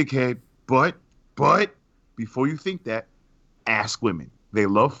being a dickhead, but before you think that, ask women. They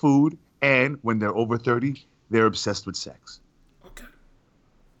love food, and when they're over 30, they're obsessed with sex. Okay.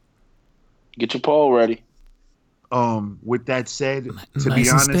 Get your poll ready. With that said, to nice be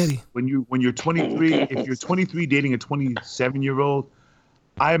honest, steady. when you're 23, if you're 23 dating a 27-year-old,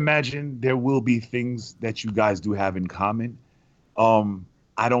 I imagine there will be things that you guys do have in common.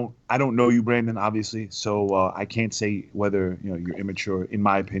 I don't know you, Brandon, obviously, so I can't say whether you're immature, in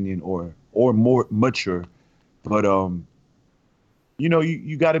my opinion, or more mature. But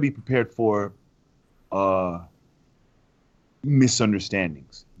you got to be prepared for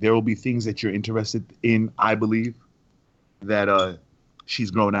misunderstandings. There will be things that you're interested in, I believe, that she's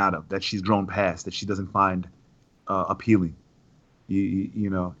grown out of, that she's grown past, that she doesn't find appealing.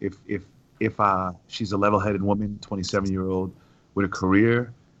 If she's a level-headed woman, 27-year-old with a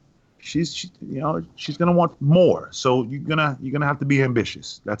career, she's gonna want more. So you're gonna have to be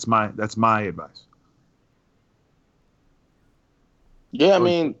ambitious. That's my advice. Yeah, I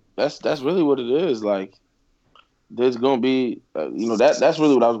mean that's really what it is. Like, there's gonna be, that's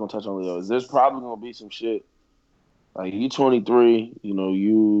really what I was gonna touch on, Leo. Is there's probably gonna be some shit. Like, you 23,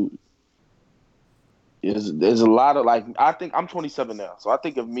 there's a lot of, like, I think I'm 27 now, so I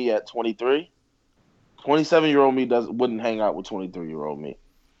think of me at 23. 27-year-old me wouldn't hang out with 23-year-old me.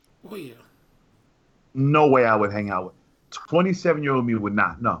 Oh yeah. No way I would hang out with 27-year-old me would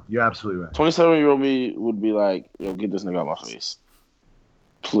not. No, you're absolutely right. 27-year-old me would be like, yo, get this nigga out my face.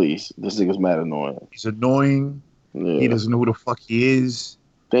 Please. This nigga's mad annoying. He's annoying. Yeah. He doesn't know who the fuck he is.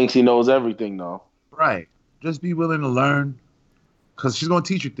 Thinks he knows everything, though. Right. Just be willing to learn, because she's going to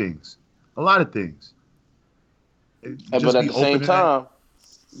teach you things. A lot of things. But at the same time,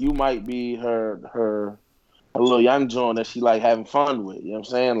 you might be her little young John that she like having fun with. You know what I'm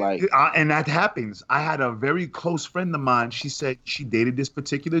saying? Like, and that happens. I had a very close friend of mine. She said she dated this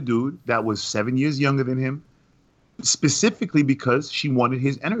particular dude that was 7 years younger than him, specifically because she wanted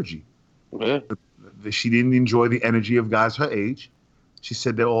his energy. Yeah. She didn't enjoy the energy of guys her age. She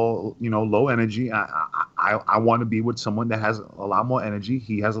said they're all, low energy. I want to be with someone that has a lot more energy.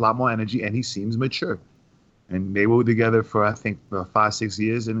 He has a lot more energy, and he seems mature. And they were together for, I think, 5-6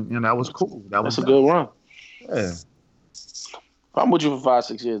 years, and that was cool. That's a good run. Yeah. If I'm with you for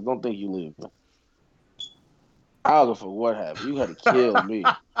 5-6 years, don't think you leave, man. I'll go for what happened. You had to kill me.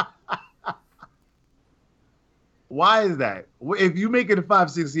 Why is that? If you make it to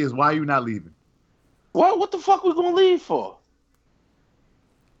 5-6 years, why are you not leaving? What the fuck we gonna leave for?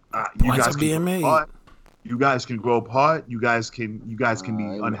 You guys can grow apart. You guys can grow apart. You guys can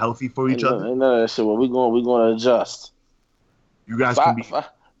be unhealthy for each other. Ain't none of that shit. Well, we're going to adjust. You guys can be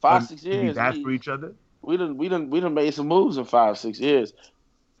 5-6 years. Be bad for each other. We done made some moves in 5-6 years.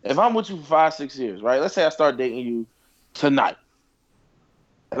 If I'm with you for 5-6 years, right? Let's say I start dating you tonight,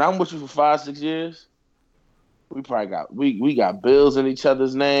 and I'm with you for 5-6 years. We probably got bills in each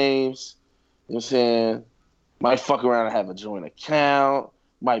other's names. You know what I'm saying? Might fuck around and have a joint account.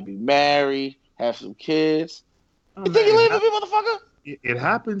 Might be married. Have some kids. You think you leaving me, motherfucker? It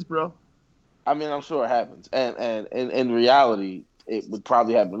happens, bro. I mean, I'm sure it happens. And in reality, it would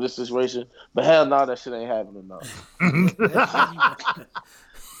probably happen in this situation. But hell no, that shit ain't happening though.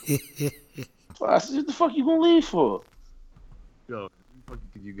 What the fuck you gonna leave for? Yo, where the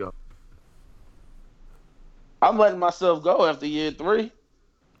fuck you go? I'm letting myself go after year 3.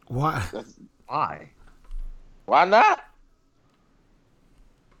 Why? Why? Why not?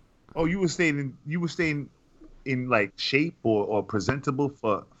 Oh, you were staying in like shape or presentable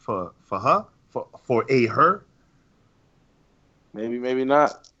for her for her. Maybe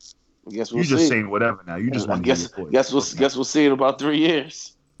not. I guess we'll You see. just saying whatever now. You just want to guess we'll see in about 3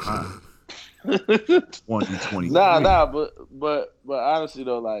 years. 2020. Nah, but honestly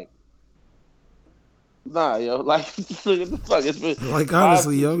though, like, nah, yo, like, look at the fuck. It's been Like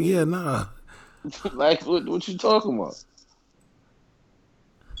honestly, yo, yeah, nah. like, what you talking about?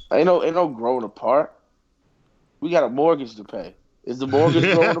 Ain't no growing apart. We got a mortgage to pay. Is the mortgage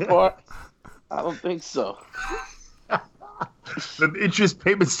growing apart? I don't think so. The interest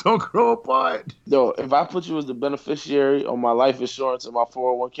payments don't grow apart. No, if I put you as the beneficiary on my life insurance and my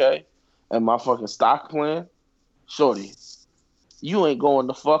 401k and my fucking stock plan, shorty, you ain't going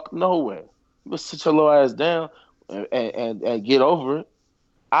the fuck nowhere. You just sit your little ass down and get over it.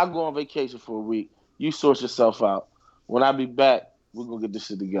 I'll go on vacation for a week. You sort yourself out. When I be back, we're gonna get this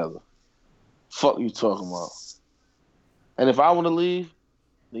shit together. Fuck you talking about. And if I want to leave,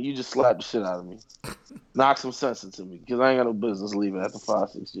 then you just slap the shit out of me. Knock some sense into me, because I ain't got no business leaving after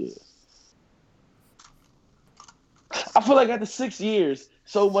 5-6 years. I feel like after 6 years,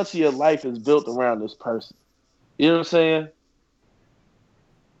 so much of your life is built around this person. You know what I'm saying?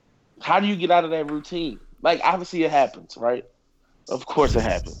 How do you get out of that routine? Like, obviously it happens, right? Of course it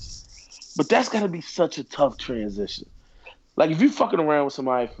happens. But that's got to be such a tough transition. Like, if you're fucking around with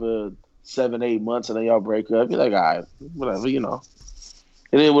somebody for 7-8 months and then y'all break up, you're like, all right, whatever, you know.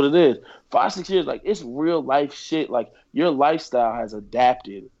 It is what it is. 5-6 years, like, it's real life shit. Like, your lifestyle has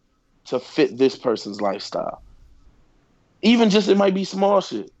adapted to fit this person's lifestyle. Even just, it might be small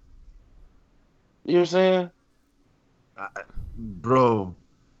shit. You know what I'm saying? Bro,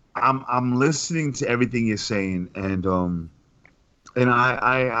 I'm listening to everything you're saying, and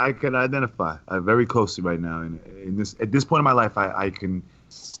I can identify very closely right now. And at this point in my life, I can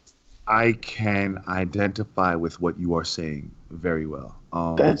identify with what you are saying very well.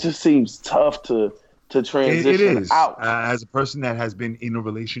 That just seems tough to transition it is. out. As a person that has been in a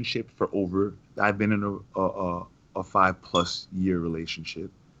relationship I've been in a 5+ year relationship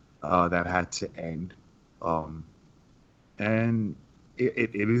that had to end, and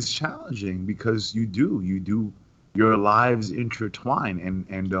it is challenging because your lives intertwine,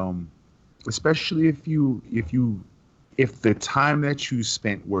 and especially if the time that you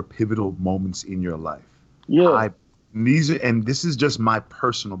spent were pivotal moments in your life. Yeah. This is just my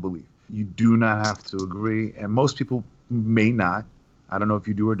personal belief. You do not have to agree, and most people may not. I don't know if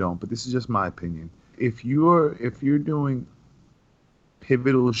you do or don't, but this is just my opinion. If you're doing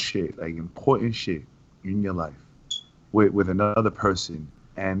pivotal shit, like important shit in your life with another person,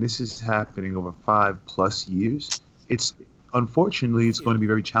 and this is happening over 5+ years, unfortunately it's going to be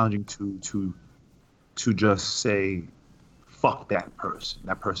very challenging to just say, fuck that person.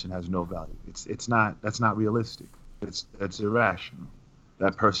 That person has no value. That's not realistic. That's irrational.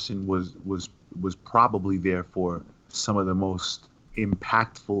 That person was probably there for some of the most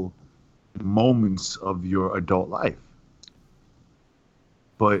impactful moments of your adult life.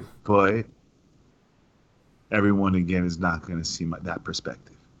 But everyone again is not going to see that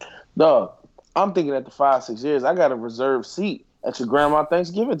perspective. No, I'm thinking at the 5-6 years, I got a reserved seat at your grandma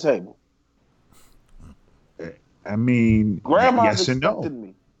Thanksgiving table. I mean, Grandma's yes and no. expecting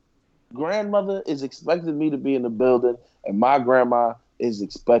me. Grandmother is expecting me to be in the building, and my grandma is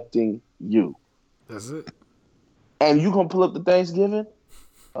expecting you. That's it. And you gonna pull up the Thanksgiving?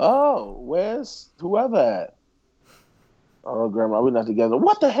 Oh, where's whoever at? Oh, grandma, we're not together.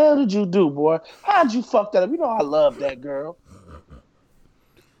 What the hell did you do, boy? How'd you fuck that up? You know I love that girl.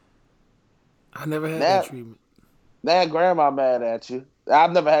 I never had that treatment. Now grandma mad at you.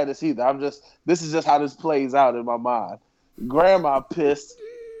 I've never had this either. This is just how this plays out in my mind. Grandma pissed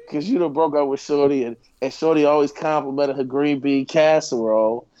because you done broke up with Shorty, and Shorty always complimented her green bean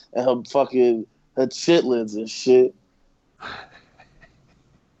casserole and her chitlins and shit.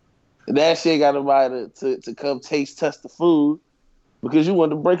 And that shit got invited to come test the food because you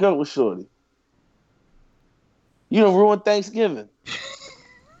wanted to break up with Shorty. You done ruined Thanksgiving.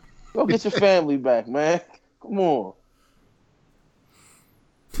 Go get your family back, man. Come on.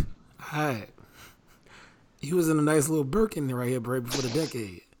 Alright. He was in a nice little Birkin right here, right before the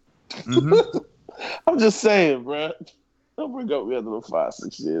decade. Mm-hmm. I'm just saying, bro. Don't bring up me after the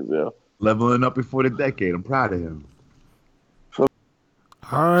 5-6 years, yo. Leveling up before the decade. I'm proud of him.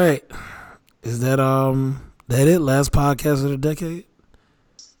 All right. Is that it? Last podcast of the decade?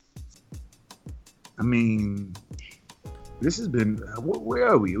 I mean, this has been. Where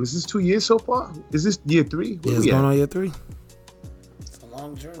are we? Was this 2 years so far? Is this year 3? Yeah, it's going on year 3. It's a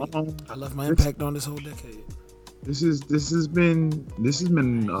long journey. I left my impact on this whole decade. This has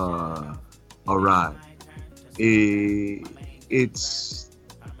been a ride. It's.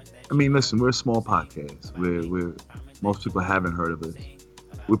 I mean, listen, we're a small podcast. We're most people haven't heard of us.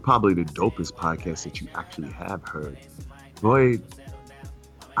 We're probably the dopest podcast that you actually have heard. Boy,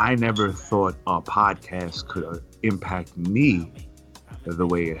 I never thought a podcast could impact me the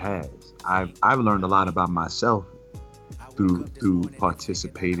way it has. I've learned a lot about myself through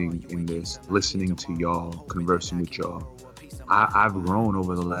participating in this, listening to y'all, conversing with y'all. I've grown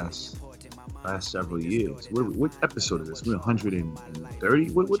over the last several years. What episode is this? We're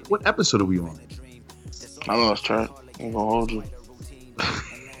 130. What episode are we on? I lost track. I'm gonna hold you.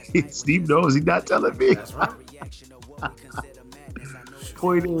 Steve knows. He's not telling me. That's right.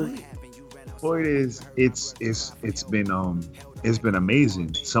 Point is, it's been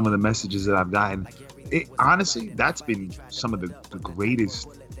amazing. Some of the messages that I've gotten. Honestly, that's been some of the greatest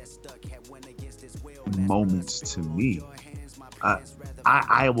moments to me.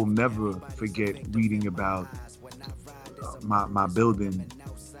 I will never forget reading about my building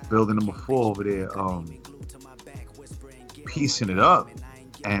number 4 over there, piecing it up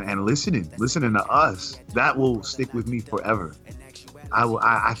and listening to us. That will stick with me forever.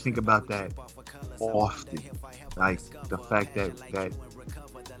 I think about that often, like the fact that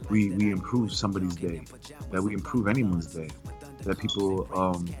we improve somebody's day, that we improve anyone's day, that people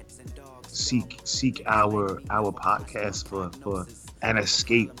seek our podcast for an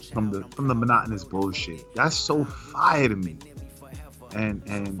escape from the monotonous bullshit. That's so fire to me, and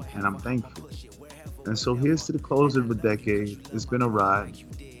I'm thankful. And so here's to the close of the decade. It's been a ride.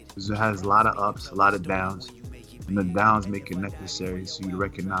 It has a lot of ups, a lot of downs, and the downs make it necessary so you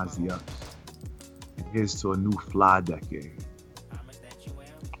recognize the ups. And here's to a new fly decade.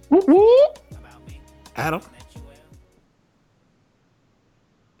 Adam,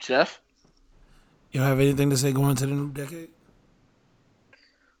 Jeff? you don't have anything to say going into the new decade?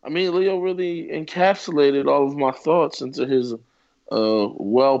 I mean, Leo really encapsulated all of my thoughts into his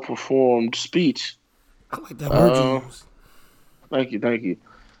well-performed speech. I like that word you used. Thank you.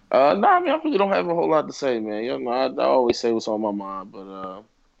 I mean, I really don't have a whole lot to say, man. You know, I always say what's on my mind, but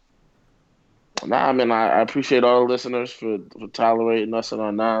I mean, I appreciate all the listeners for tolerating us and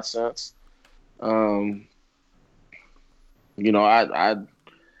our nonsense. You know, I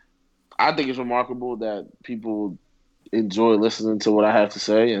think it's remarkable that people enjoy listening to what I have to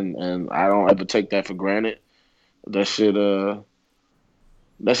say, and I don't ever take that for granted. That shit really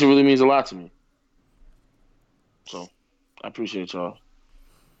means a lot to me. So, I appreciate y'all.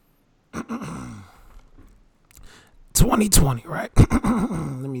 2020, right?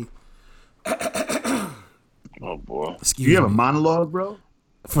 Let me. Oh boy. Excuse You have me. a monologue, bro?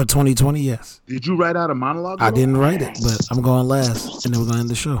 For 2020, yes. Did you write out a monologue, bro? I didn't write it, but I'm going last, and then we're going to end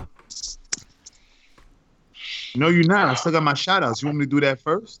the show. No, you're not. I still got my shout outs. You want me to do that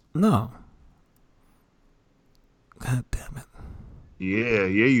first? No. God damn it. Yeah,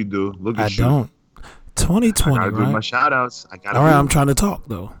 you do. Look at I you. don't. 2020, I gotta do my right? shout outs. All right, I'm trying to talk,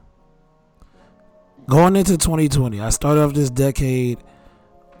 though. Going into 2020, I started off this decade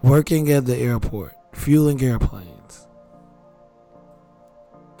working at the airport, fueling airplanes.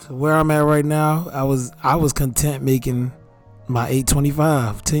 So where I'm at right now, I was content making my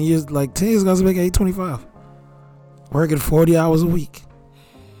 $825. 10 years ago, I was making $825. Working 40 hours a week.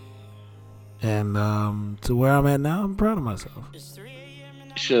 And to where I'm at now, I'm proud of myself.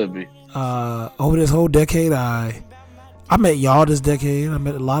 Should be. Over this whole decade, I met y'all this decade. I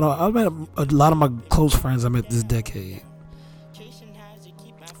met a lot of my close friends I met this decade.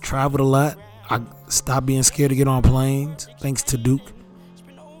 Traveled a lot. I stopped being scared to get on planes, thanks to Duke.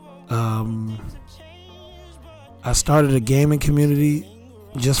 I started a gaming community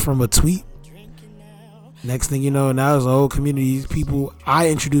just from a tweet. Next thing you know, now there's a whole community. People, I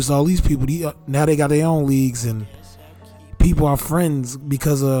introduced all these people. Now they got their own leagues, and people are friends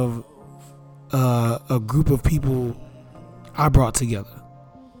because of a group of people I brought together.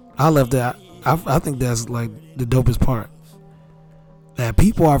 I love that. I think that's like the dopest part. That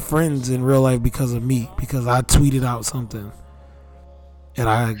people are friends in real life because of me, because I tweeted out something, and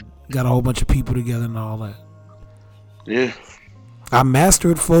I got a whole bunch of people together and all that. Yeah. I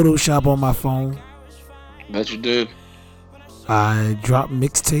mastered Photoshop on my phone. Bet you did. I dropped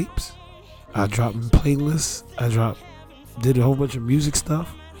mixtapes. I dropped playlists. Did a whole bunch of music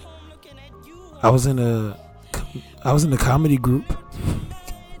stuff. I was in a comedy group.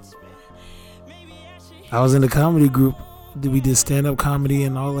 I was in the comedy group. We did stand-up comedy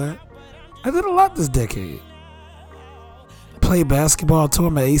and all that. I did a lot this decade. Played basketball,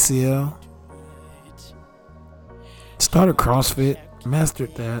 tore my ACL. Started CrossFit,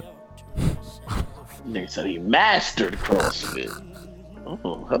 mastered that. Nigga said he mastered CrossFit.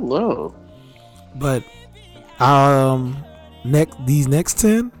 Oh, hello. But these next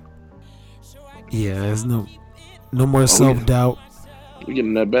 10, yeah, there's no more self-doubt. We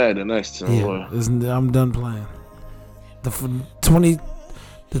getting that bad the next 10. Yeah, I'm done playing. The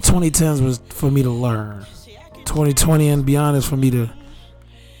 2010s was for me to learn. 2020 and beyond is for me to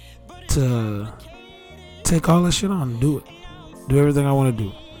take all that shit on and do it. Do everything I want to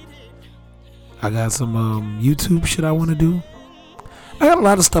do. I got some YouTube shit I want to do. I got a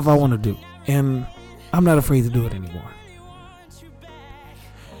lot of stuff I want to do, and I'm not afraid to do it anymore.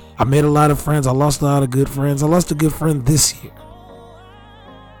 I made a lot of friends. I lost a lot of good friends. I lost a good friend this year.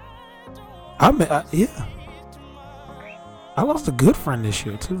 I lost a good friend this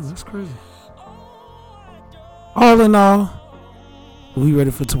year too. That's crazy. All in all, we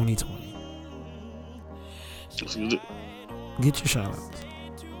ready for 2020. Get your shout outs.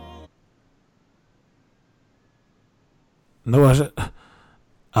 No,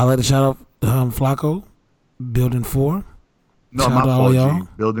 I like to shout out Flacco, Building 4. No, shout my out all fault, y'all. G.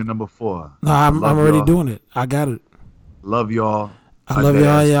 Building number 4. No, I'm already y'all. doing it. I got it. Love y'all. I love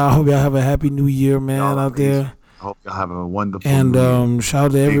y'all. Y'all. I hope y'all have a happy new year, man, Y'all out there. I hope y'all have a wonderful And new year. shout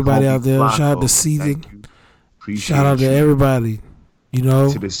out to everybody Big out there. homie Shout out to Flacco. Seething. Thank you. Appreciate Shout out to you. everybody. You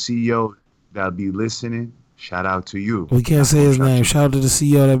know, To the CEO that'll be listening, shout out to you. we can't say his name. Shout out to the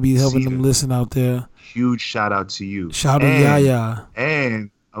CEO that be helping them Cedar. listen out there. Huge shout out to you. Shout out to Yaya.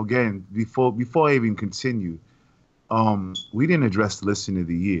 And again, before I even continue, we didn't address the listener of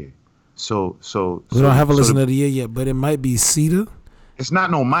the year. So We don't have a listener of the year yet, but it might be Cedar. It's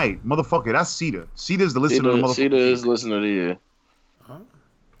not no Mike, motherfucker. That's Cedar. Cedar's the listener of the motherfucker. Cedar is listener of the year.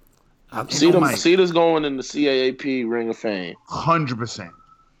 Mike. Cedar's going in the CAAP Ring of Fame. 100%.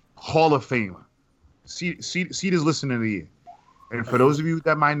 Hall of Famer. Cedar's listener of the year. And for those of you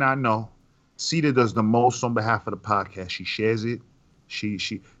that might not know, Cedar does the most on behalf of the podcast. She shares it.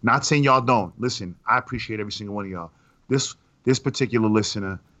 She not saying y'all don't. Listen, I appreciate every single one of y'all. This particular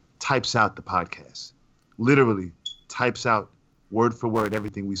listener types out the podcast. Literally types out word for word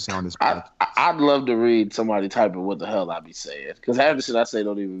everything we say on this podcast. I'd love to read somebody typing what the hell I be saying, because half the shit I say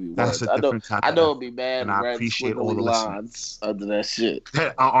don't even be words. That's a different type. I know it'd be bad and I appreciate all the lines under that shit.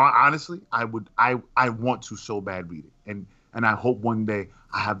 Honestly, I want to so bad read it, and I hope one day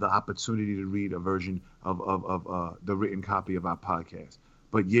I have the opportunity to read a version of the written copy of our podcast.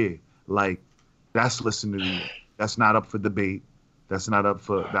 But yeah, like that's listener of the year. That's not up for debate. That's not up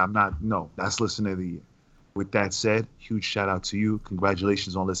for. That's listener of the year. With that said, huge shout out to you.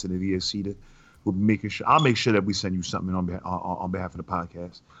 Congratulations on listening to the year, Cedar. We'll be making sure. I'll make sure that we send you something on behalf of the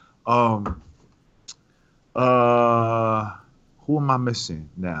podcast. Who am I missing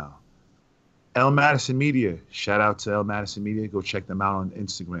now? L Madison Media. Shout out to L Madison Media. Go check them out on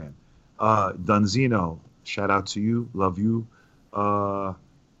Instagram. Dunzino. Shout out to you. Love you. Al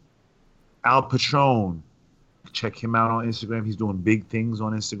Patron. Check him out on Instagram. He's doing big things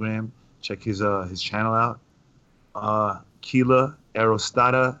on Instagram. Check his channel out. Keela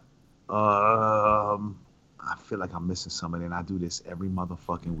Arostata. I feel like I'm missing somebody, and I do this every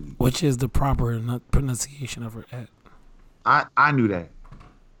motherfucking week. Which is the proper pronunciation of her at? I knew that.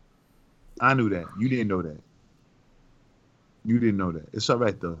 I knew that. You didn't know that. You didn't know that. It's all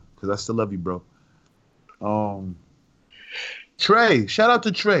right though, because I still love you, bro. Trey, shout out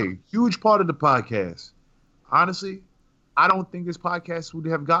to Trey. Huge part of the podcast. Honestly, I don't think this podcast would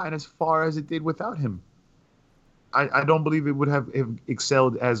have gotten as far as it did without him. I don't believe it would have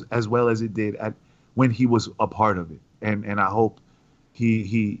excelled as well as it did when he was a part of it. And I hope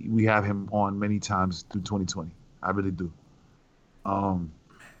we have him on many times through 2020. I really do.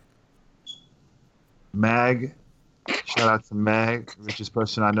 Mag, shout out to Mag, richest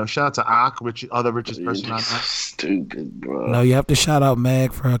person I know. Shout out to Ak, other richest person I know. Stupid, bro. No, you have to shout out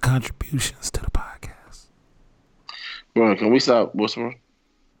Mag for her contributions to the podcast. Bro, can we stop whispering?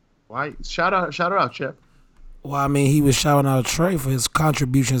 Why? Shout her out, Chef. Well, I mean, he was shouting out Trey for his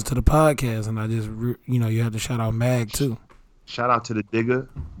contributions to the podcast, and I just, you have to shout out Mag too. Shout out to the Digger.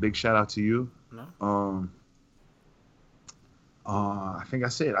 Big shout out to you. No. I think I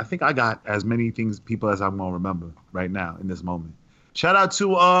said. I think I got as many people as I'm gonna remember right now in this moment. Shout out to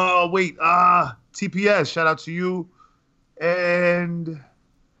TPS. Shout out to you, and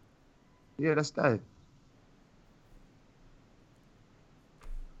yeah, that's that.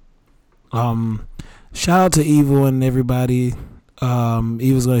 Shout out to Evil and everybody.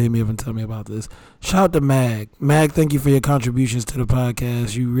 He was going to hit me up and tell me about this. Shout out to Mag. Mag, thank you for your contributions to the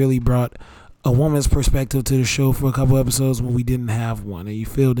podcast. You really brought a woman's perspective to the show for a couple episodes when we didn't have one. And you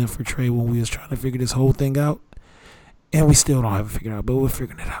filled in for Trey when we was trying to figure this whole thing out. And we still don't have it figured out, but we're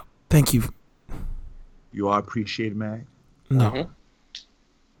figuring it out. Thank you. You are appreciated, Mag? No. Mm-hmm.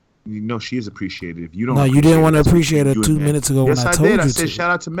 You know she is appreciated. If you don't, no, you didn't want to appreciate her 2 minutes ago yes, when I did. told you I said to. shout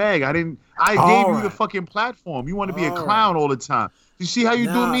out to Meg. I gave you the fucking platform. You want to be a clown all the time. You see how you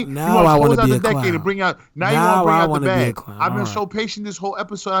do me? Now I want to be a clown. And bring out, now you want to bring out the bag. I've been right. so patient this whole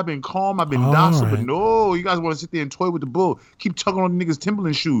episode. I've been calm. I've been docile. Right. But no, you guys want to sit there and toy with the bull. Keep tugging on the niggas'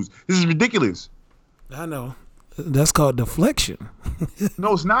 Timberland shoes. This is ridiculous. I know. That's called deflection.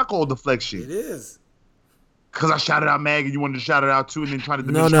 No, it's not called deflection. It is. Because I shouted out Mag and you wanted to shout it out too and then try to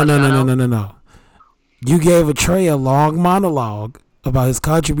diminish No. You gave Trey a long monologue about his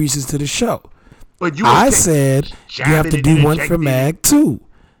contributions to the show. But I said you have to do one for Mag too.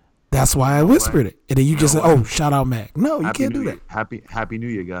 That's why I whispered it. And then you just said, oh, shout out Mag. No, you can't do that. Happy New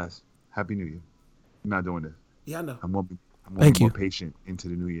Year, guys. Happy New Year. I'm not doing this. Yeah, I know. I'm going to be more patient into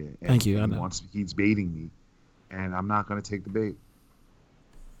the new year. And Thank you, I know. He's baiting me. And I'm not going to take the bait.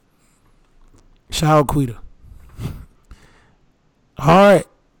 Shout out Quita. All right.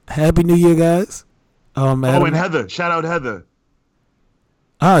 Happy New Year, guys. and Heather. Shout out Heather.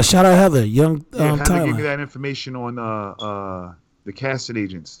 Shout out Heather. Young Heather Thailand. gave me that information on the casting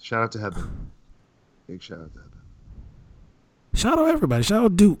agents. Shout out to Heather. Big shout out to Heather. Shout out everybody. Shout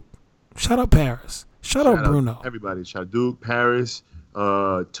out Duke. Shout out Paris. Shout out Bruno. Everybody. Shout out Duke, Paris,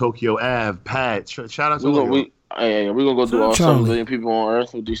 Tokyo Ave, Pat. Shout out to all y'all. We're going to go do all 7 billion people on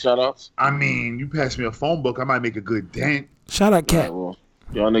Earth with these shout-outs? I mean, you pass me a phone book, I might make a good dent. Shout out Cat. Right, well,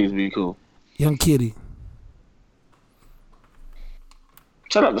 y'all niggas be cool. Young Kitty.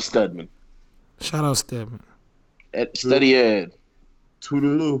 Shout out to Stedman. Shout out Stedman. Steady Ed.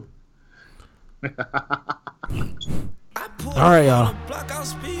 Toodaloo. All right, y'all.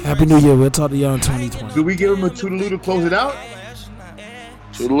 Happy New Year. We'll talk to y'all in 2020. Do we give him a toodaloo to close it out?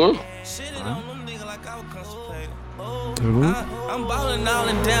 Toodaloo? I'm ballin' all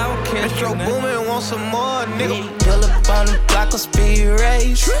and down, Metro Boomin' want some more, nigga. Pull up on the block of speed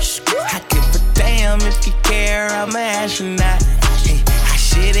race. I give a damn if you care, I'm an astronaut. I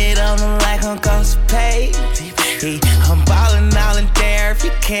shit it on them like I'm constipated. I'm ballin' all in there if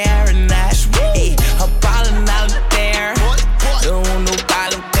you care or not. I'm ballin' all in there. Don't want no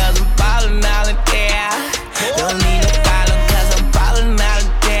problem cause I'm ballin' all in there. Don't need no problem cause I'm ballin' all in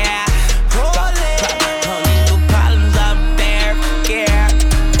there.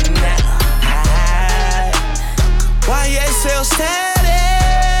 Sell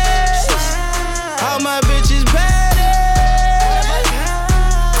status. All my bitches badass.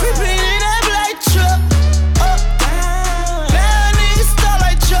 Creeping in that black truck. Now niggas start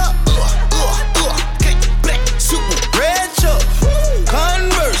like Chuck. Black super red truck.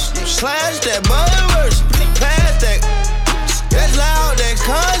 Converse slash that Butterverse. Pass that. That's loud that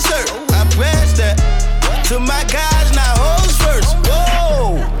concert. I pass that to my guys, not hoes first.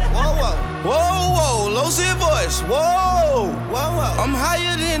 Whoa. Low C voice. Whoa. I'm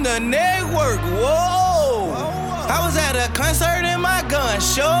higher than the network. Whoa. I was at a concert in my gun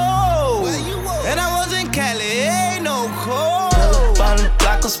show. And I was in Cali, ain't no cold. Pull up on the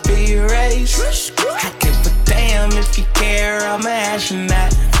block of speed race. I give a damn if you care, I'm an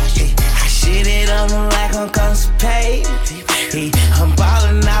astronaut. I shit it on them like I'm constipated. I'm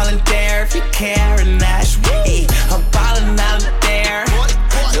ballin' all in there if you care or not. I'm ballin' all in there.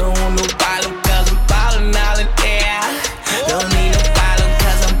 Don't want no problem cause I'm ballin' all in there. Don't need no problem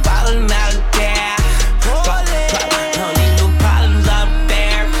cause I'm ballin' out there. Don't need no problems out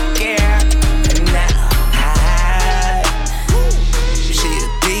there. Yeah. She a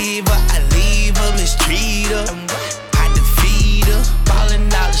diva, I leave her, mistreat her. I defeat her,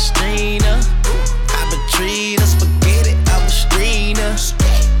 ballin' out the streamer. I betreat her, spaghetti, I'm a streamer.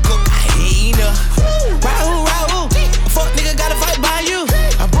 Cocaine. Rahul, fuck nigga gotta fight by you.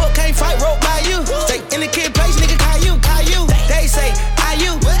 A book can't fight, rope by you. Stay in the kid place, nigga, Caillou. They say, are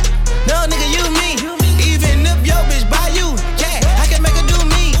you? No, nigga, you me. Even if your bitch by you, yeah, I can make her do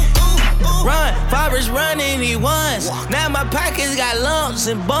me. Run, Fabrice running, he once. Now my pockets got lumps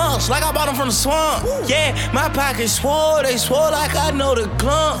and bumps, like I bought them from the swamp. Yeah, my pockets swole, they swole like I know the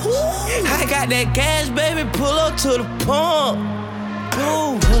clumps. I got that gas, baby, pull up to the pump.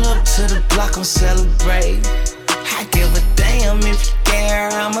 Pull up to the block, I'm celebrating. I give a damn if you care,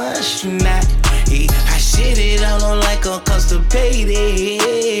 I'm a astronaut. I shit it on them like I'm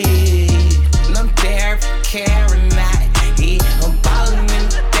constipated. And I'm there if you care or not.